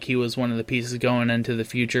feel like he was one of the pieces going into the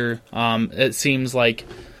future. It seems like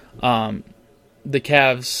the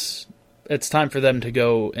Cavs, it's time for them to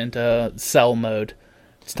go into sell mode.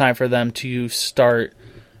 It's time for them to start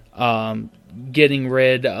getting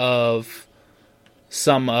rid of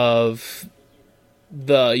some of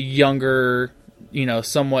the younger,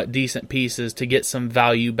 somewhat decent pieces to get some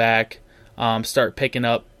value back. Start picking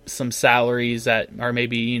up some salaries that are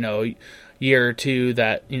maybe, year or two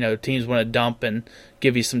that teams want to dump and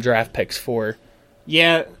give you some draft picks for.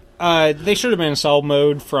 Yeah, they should have been in sell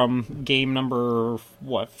mode from game number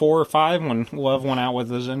 4 or 5 when Love went out with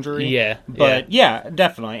his injury. Yeah, but yeah,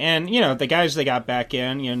 definitely. And the guys they got back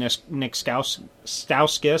in, Nick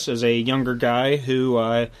Stauskas is a younger guy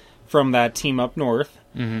who from that team up north.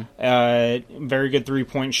 Mm-hmm. Very good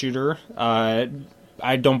 3-point shooter.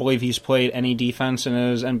 I don't believe he's played any defense in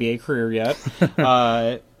his NBA career yet.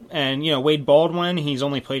 And, Wade Baldwin, he's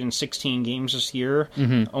only played in 16 games this year,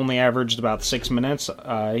 only averaged about 6 minutes.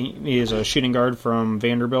 He is a shooting guard from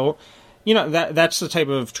Vanderbilt. That's the type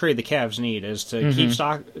of trade the Cavs need, is to keep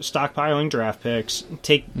stockpiling draft picks,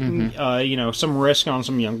 take, some risk on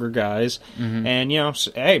some younger guys, and,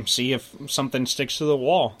 see if something sticks to the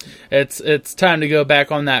wall. It's time to go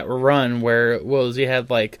back on that run where, he had,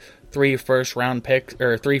 3 first-round picks,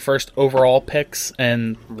 or 3 first overall picks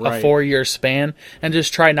in a 4-year span, and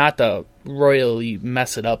just try not to royally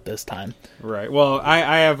mess it up this time. Right. Well,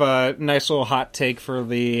 I have a nice little hot take for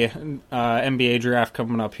the NBA draft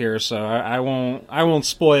coming up here, so I won't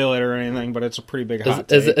spoil it or anything, but it's a pretty big hot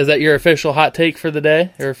take. Is that your official hot take for the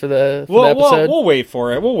day, or for the episode? We'll wait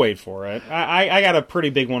for it. I got a pretty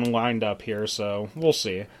big one lined up here, so we'll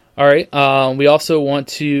see. All right. We also want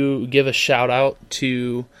to give a shout-out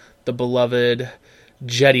to the beloved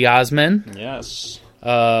Cedi Osman. Yes.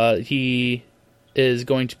 He is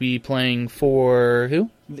going to be playing for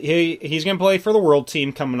who? He's going to play for the World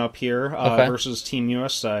Team coming up here versus Team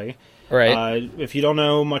USA. Right. If you don't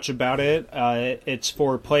know much about it, it's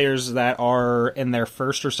for players that are in their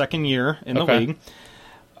first or second year in the league.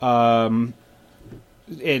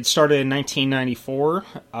 It started in 1994.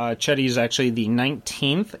 Cedi is actually the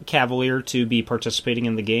 19th Cavalier to be participating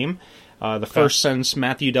in the game. The first since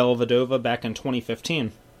Matthew Dellavedova back in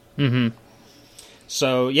 2015. Mm-hmm.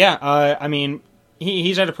 So,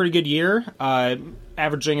 he's had a pretty good year,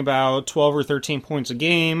 averaging about 12 or 13 points a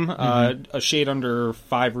game, a shade under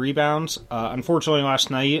 5 rebounds. Unfortunately,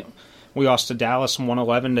 last night we lost to Dallas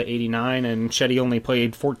 111-89, and Cedi only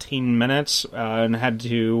played 14 minutes and had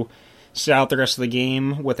to sit out the rest of the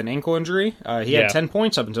game with an ankle injury. He had 10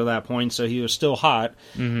 points up until that point, so he was still hot.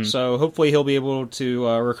 Mm-hmm. So hopefully he'll be able to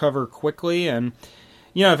recover quickly. And,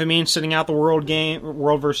 if it means sitting out the World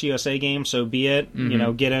versus USA game, so be it.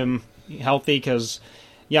 Mm-hmm. Get him healthy because,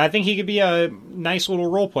 I think he could be a nice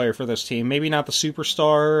little role player for this team. Maybe not the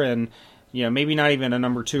superstar and, maybe not even a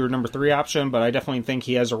number 2 or number 3 option, but I definitely think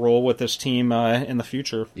he has a role with this team in the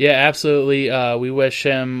future. Yeah, absolutely. We wish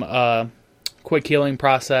him quick healing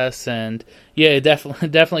process, and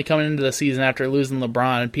definitely coming into the season after losing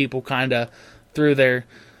LeBron, and people kind of threw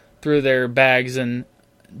their bags and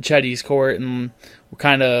Chetty's court, and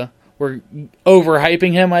we're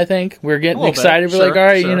overhyping him. I think we're getting excited. We're like, all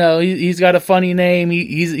right, you know, he's got a funny name.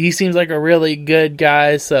 He seems like a really good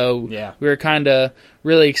guy. So yeah, we were kind of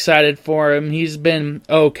really excited for him. He's been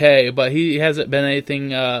okay, but he hasn't been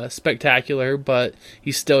anything spectacular. But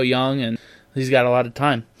he's still young and he's got a lot of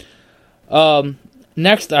time.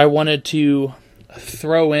 Next, I wanted to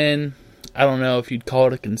throw in, I don't know if you'd call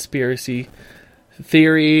it a conspiracy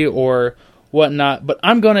theory or whatnot, but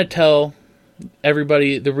I'm going to tell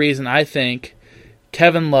everybody the reason I think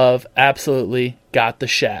Kevin Love absolutely got the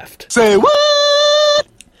shaft. Say what?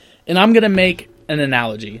 And I'm going to make an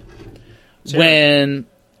analogy. Sure. When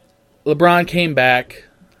LeBron came back,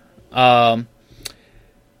 and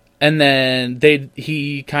then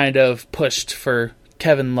he kind of pushed for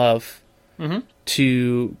Kevin Love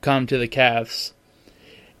to come to the Cavs.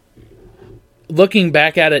 Looking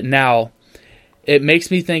back at it now, it makes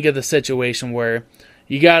me think of the situation where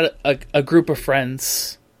you got a group of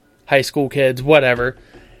friends, high school kids, whatever,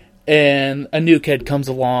 and a new kid comes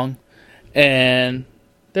along, and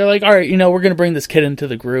they're like, all right, you know, we're going to bring this kid into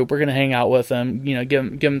the group. We're going to hang out with him, you know,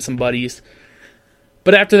 give him some buddies.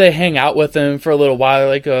 But after they hang out with him for a little while, they're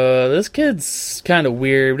like, this kid's kind of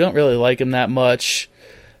weird. We don't really like him that much.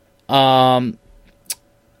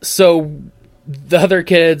 So the other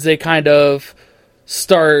kids, they kind of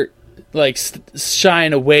start like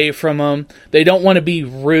shying away from him. They don't want to be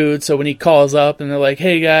rude, so when he calls up and they're like,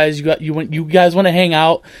 "Hey guys, you guys want to hang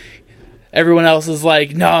out?" Everyone else is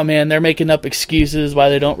like, "No, man, they're making up excuses why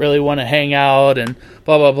they don't really want to hang out and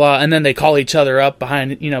blah blah blah." And then they call each other up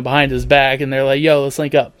behind his back and they're like, "Yo, let's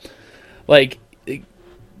link up." Like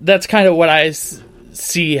that's kind of what I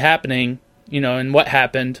see happening, and what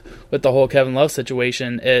happened with the whole Kevin Love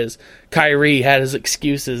situation is Kyrie had his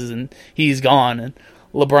excuses and he's gone, and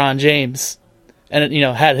LeBron James and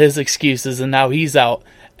had his excuses and now he's out,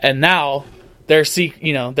 and now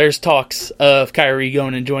there's talks of Kyrie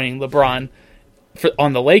going and joining LeBron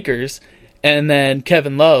on the Lakers, and then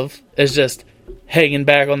Kevin Love is just hanging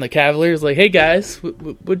back on the Cavaliers like, "Hey guys,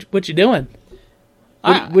 what you doing?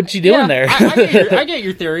 What you doing there?" I get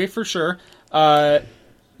your theory for sure.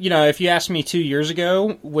 If you asked me 2 years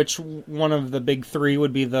ago which one of the big three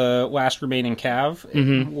would be the last remaining Cav,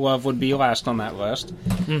 Love would be last on that list.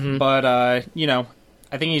 Mm-hmm. But, I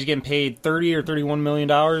think he's getting paid $30 or $31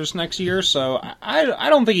 million next year, so I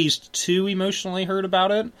don't think he's too emotionally hurt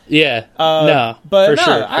about it. Yeah, I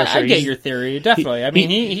get your theory, definitely.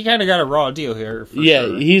 He kind of got a raw deal here, for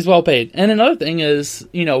sure. He's well paid. And another thing is,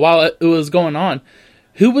 while it was going on,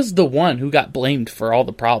 who was the one who got blamed for all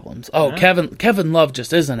the problems? Oh, Kevin Love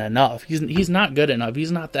just isn't enough. He's not good enough.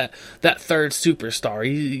 He's not that third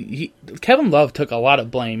superstar. Kevin Love took a lot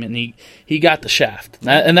of blame, and he got the shaft.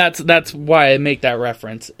 And that's why I make that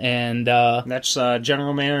reference. And that's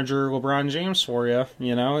general manager LeBron James for you.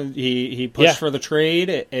 He pushed for the trade.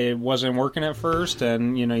 It wasn't working at first,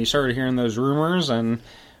 and you started hearing those rumors. And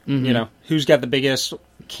who's got the biggest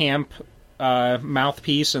camp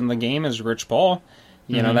mouthpiece in the game is Rich Paul.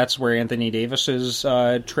 That's where Anthony Davis's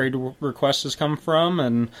trade request has come from.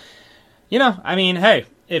 And, hey,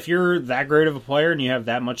 if you're that great of a player and you have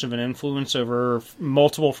that much of an influence over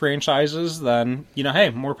multiple franchises, then, hey,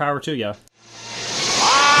 more power to you.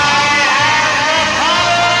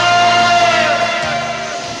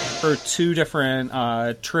 For two different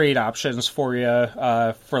trade options for you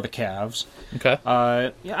for the Cavs. Okay.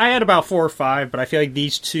 I had about 4 or 5, but I feel like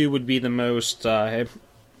these two would be the most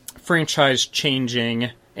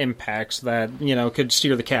franchise-changing impacts that, could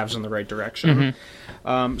steer the Cavs in the right direction.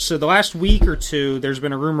 Mm-hmm. So the last week or two, there's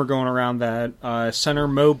been a rumor going around that center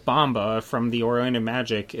Mo Bamba from the Orlando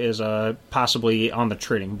Magic is possibly on the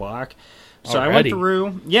trading block. So Already? I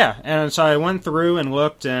went through and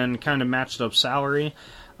looked and kind of matched up salary.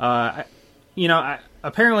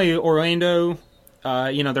 Apparently Orlando,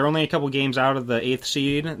 they're only a couple games out of the 8th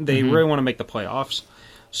seed. They really want to make the playoffs.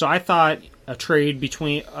 So I thought a trade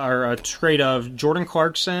of Jordan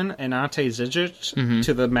Clarkson and Ante Zizic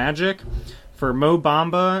to the Magic for Mo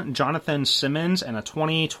Bamba, Jonathan Simmons, and a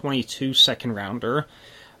 2022 second rounder.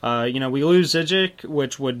 We lose Zizic,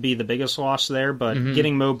 which would be the biggest loss there, but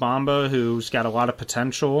getting Mo Bamba, who's got a lot of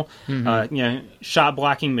potential, shot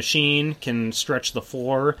blocking machine, can stretch the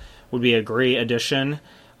floor, would be a great addition.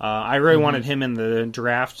 I really wanted him in the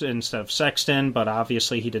draft instead of Sexton, but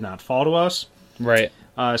obviously he did not fall to us. Right.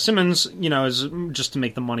 Simmons, is just to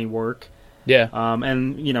make the money work. Yeah.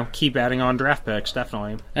 And, keep adding on draft picks,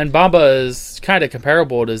 definitely. And Bamba is kind of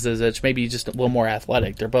comparable to Zizic, maybe just a little more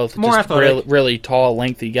athletic. They're both more just athletic. Really tall,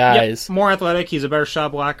 lengthy guys. Yep, more athletic. He's a better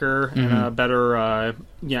shot blocker and a better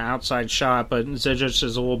outside shot, but Zizic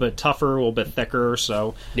is a little bit tougher, a little bit thicker,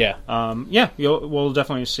 so... Yeah. We'll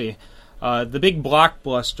definitely see. The big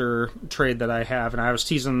blockbuster trade that I have, and I was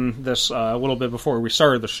teasing this a little bit before we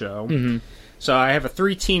started the show. Mm-hmm. So I have a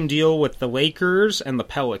 3-team deal with the Lakers and the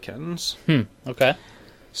Pelicans. Okay.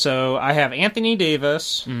 So I have Anthony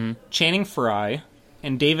Davis, Channing Frye,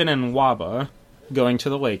 and David Nwaba going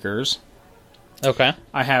to the Lakers. Okay.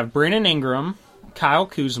 I have Brandon Ingram, Kyle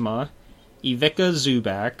Kuzma, Ivica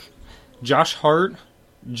Zubac, Josh Hart,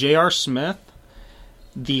 J.R. Smith,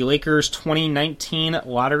 the Lakers' 2019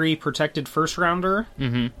 lottery-protected first-rounder,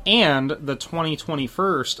 and the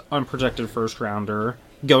 2021 unprotected first-rounder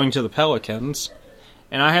going to the Pelicans.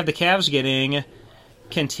 And I have the Cavs getting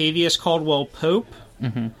Kentavious Caldwell-Pope,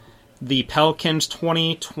 the Pelicans'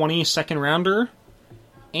 2020 second-rounder,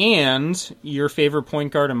 and your favorite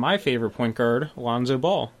point guard and my favorite point guard, Lonzo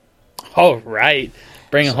Ball. All right.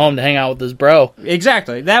 Bring him home to hang out with his bro.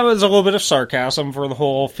 Exactly. That was a little bit of sarcasm for the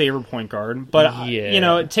whole favorite point guard. But,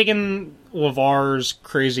 yeah. Taking LeVar's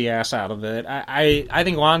crazy ass out of it, I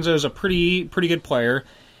think Lonzo's a pretty good player.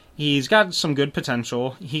 He's got some good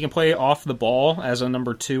potential. He can play off the ball as a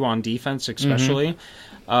number 2 on defense, especially.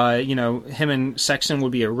 Him and Sexton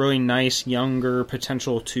would be a really nice, younger,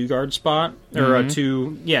 potential 2-guard spot. Or a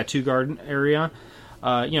 2-guard area.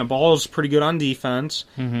 Ball is pretty good on defense.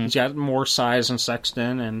 He's got more size than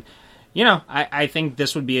Sexton, and I think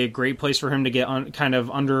this would be a great place for him to get kind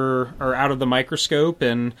of under or out of the microscope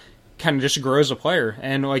and kind of just grow as a player.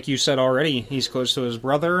 And like you said already, he's close to his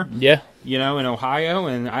brother. Yeah, in Ohio,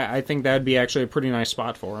 and I think that'd be actually a pretty nice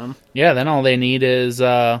spot for him. Yeah. Then all they need is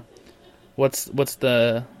what's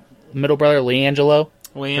the middle brother, LiAngelo?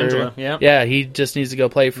 LiAngelo, yeah. Yeah, he just needs to go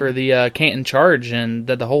play for the Canton Charge, and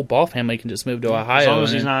that the whole Ball family can just move to Ohio. As long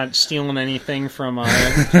as he's not stealing anything from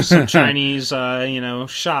some Chinese,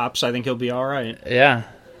 shops, I think he'll be all right. Yeah.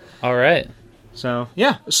 All right. So,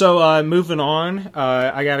 yeah. So, moving on,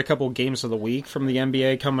 I got a couple games of the week from the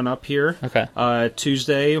NBA coming up here. Okay.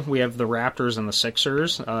 Tuesday, we have the Raptors and the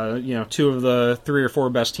Sixers. 2 of the 3 or 4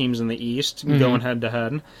 best teams in the East going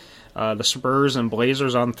head-to-head. The Spurs and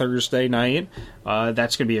Blazers on Thursday night.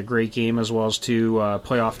 That's going to be a great game, as well as 2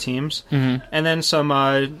 playoff teams. And then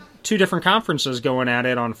some 2 different conferences going at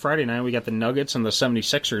it on Friday night. We got the Nuggets and the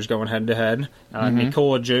 76ers going head-to-head.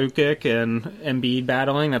 Nikola Jokic and Embiid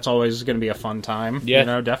battling. That's always going to be a fun time.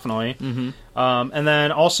 Yeah. Definitely. And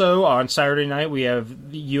then also on Saturday night, we have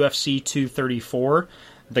UFC 234.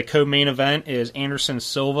 The co-main event is Anderson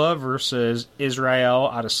Silva versus Israel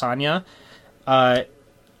Adesanya.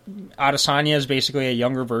 Adesanya is basically a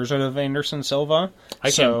younger version of Anderson Silva. I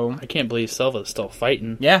can't believe Silva's still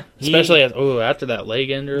fighting. Yeah. Especially after that leg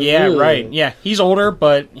injury. Yeah, right. Yeah, he's older,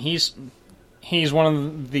 but he's one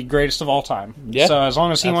of the greatest of all time. Yeah. So as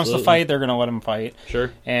long as he wants to fight, they're going to let him fight.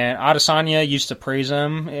 Sure. And Adesanya used to praise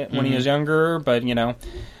him when he was younger, but,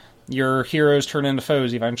 your heroes turn into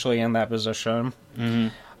foes eventually in that position.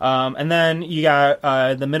 And then you got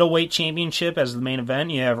the middleweight championship as the main event.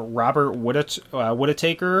 You have Robert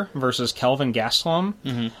Whittaker versus Kelvin Gastelum.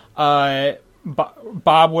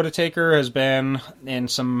 Bob Whittaker has been in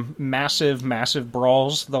some massive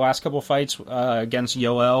brawls the last couple fights against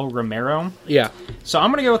Yoel Romero. Yeah. So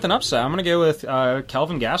I'm going to go with an upset. I'm going to go with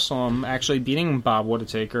Kelvin Gastelum actually beating Bob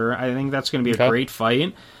Whittaker. I think that's going to be a great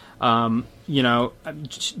fight. 2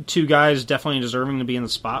 guys definitely deserving to be in the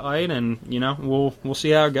spotlight, and we'll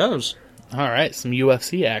see how it goes. All right, some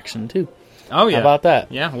UFC action too. Oh yeah, how about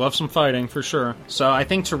that? Yeah, love some fighting for sure. So I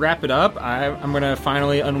think to wrap it up, I'm going to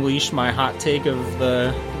finally unleash my hot take of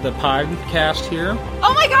the podcast here.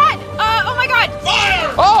 Oh my god!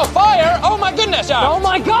 Fire! Oh, fire! Oh my goodness! Oh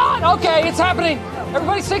my god! Okay, it's happening.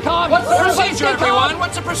 Everybody stay calm. What's the procedure, everyone?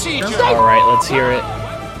 What's the procedure? All right, let's hear it.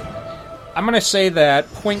 I'm going to say that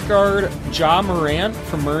point guard Ja Morant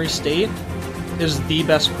from Murray State is the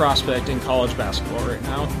best prospect in college basketball right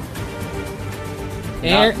now.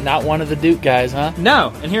 And not one of the Duke guys, huh?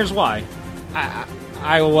 No, and here's why.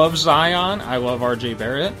 I love Zion. I love RJ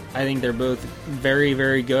Barrett. I think they're both very,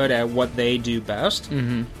 very good at what they do best.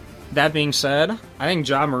 That being said, I think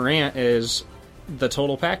Ja Morant is the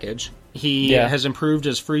total package. He has improved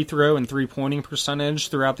his free throw and three-pointing percentage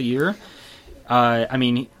throughout the year.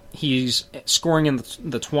 He's scoring in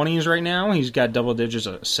the 20s right now. He's got double digits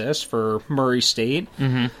of assists for Murray State.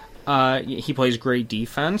 He plays great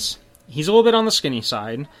defense. He's a little bit on the skinny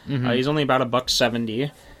side. He's only about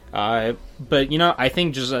 $170. But I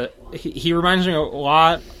think just he reminds me a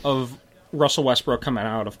lot of Russell Westbrook coming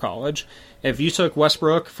out of college. If you took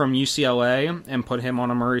Westbrook from UCLA and put him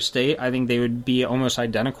on a Murray State, I think they would be almost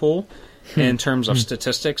identical in terms of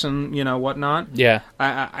statistics and, whatnot. Yeah.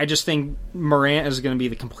 I just think Morant is going to be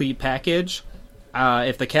the complete package.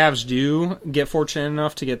 If the Cavs do get fortunate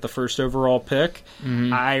enough to get the first overall pick,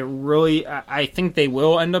 I think they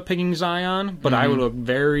will end up picking Zion, but I would look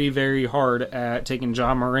very, very hard at taking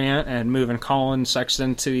Ja Morant and moving Colin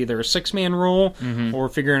Sexton to either a 6-man role or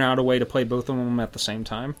figuring out a way to play both of them at the same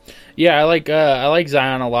time. Yeah, I like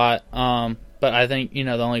Zion a lot, but I think, the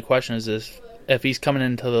only question is if he's coming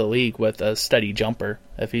into the league with a steady jumper,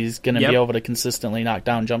 if he's going to be able to consistently knock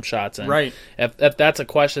down jump shots. And right. If that's a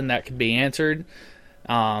question that could be answered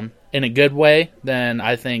in a good way, then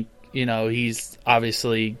I think, he's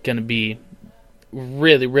obviously going to be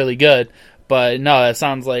really, really good. But no, it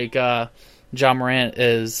sounds like Ja Morant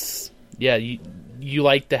is, you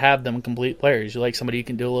like to have them complete players. You like somebody who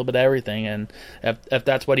can do a little bit of everything. And if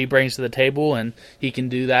that's what he brings to the table and he can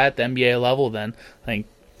do that at the NBA level, then I think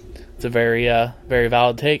it's a very, very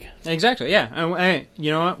valid take. Exactly, yeah. And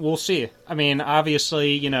you know what? We'll see. I mean,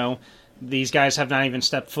 obviously, these guys have not even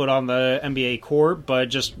stepped foot on the NBA court, but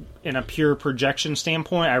just in a pure projection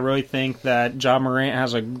standpoint, I really think that Ja Morant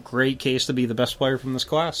has a great case to be the best player from this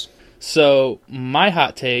class. So, my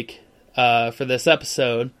hot take for this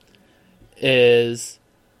episode is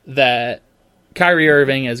that Kyrie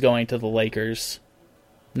Irving is going to the Lakers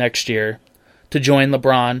next year to join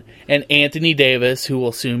LeBron and Anthony Davis, who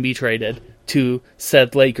will soon be traded to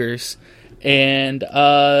said Lakers. And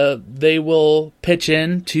they will pitch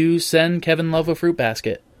in to send Kevin Love a fruit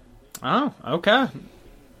basket. Oh, okay.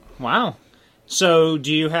 Wow. So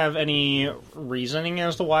do you have any reasoning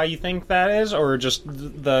as to why you think that is? Or just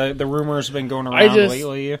the rumors have been going around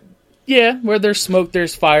lately? Yeah, where there's smoke,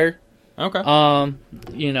 there's fire. Okay.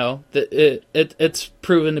 It's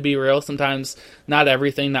proven to be real. Sometimes not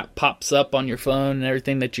everything that pops up on your phone and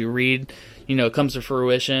everything that you read, comes to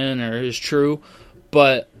fruition or is true.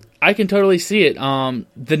 But I can totally see it.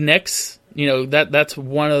 The Knicks, that's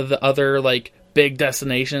one of the other big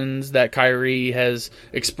destinations that Kyrie has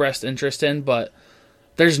expressed interest in, but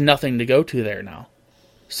there's nothing to go to there now.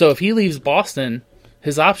 So if he leaves Boston,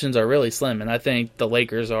 his options are really slim, and I think the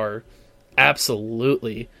Lakers are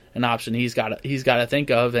absolutely an option he's got to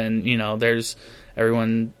think of. And there's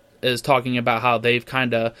everyone is talking about how they've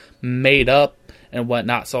kind of made up and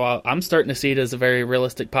whatnot. So I'm starting to see it as a very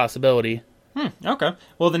realistic possibility. Okay.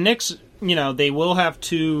 Well, the Knicks, they will have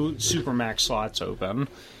 2 Supermax slots open.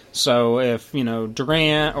 So if,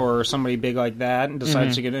 Durant or somebody big like that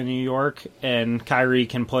decides to get to New York and Kyrie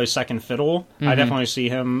can play second fiddle, I definitely see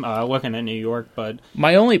him looking at New York. But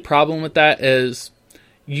my only problem with that is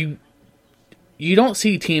you don't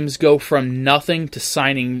see teams go from nothing to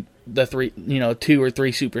signing the 2 or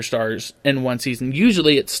 3 superstars in one season.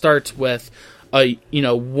 Usually it starts with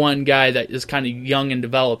one guy that is kind of young and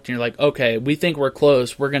developed, and you're like, okay, we think we're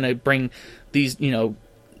close. We're going to bring these,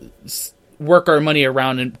 work our money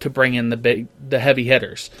around and to bring in the heavy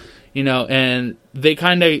hitters, and they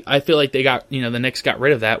kind of, I feel like they got, the Knicks got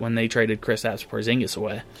rid of that when they traded Kristaps Porzingis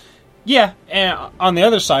away. Yeah, and on the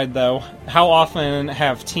other side, though, how often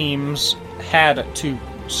have teams had 2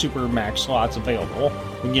 Supermax slots available?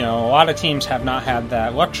 A lot of teams have not had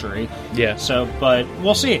that luxury. Yeah. So, but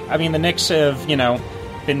we'll see. I mean, the Knicks have,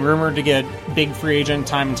 been rumored to get big free agent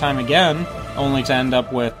time and time again, only to end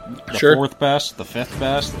up with the 4th best, the 5th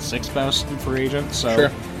best, the 6th best free agent.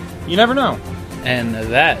 So, you never know. And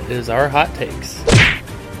that is our hot takes.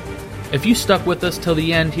 If you stuck with us till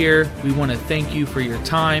the end here, we want to thank you for your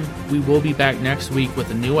time. We will be back next week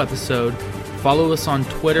with a new episode. Follow us on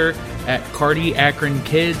Twitter at Cardi Akron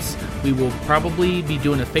Kids. We will probably be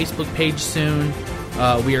doing a Facebook page soon.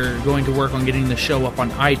 We are going to work on getting the show up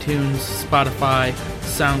on iTunes, Spotify,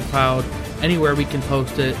 SoundCloud, anywhere we can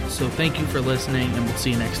post it. So thank you for listening, and we'll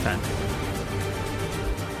see you next time.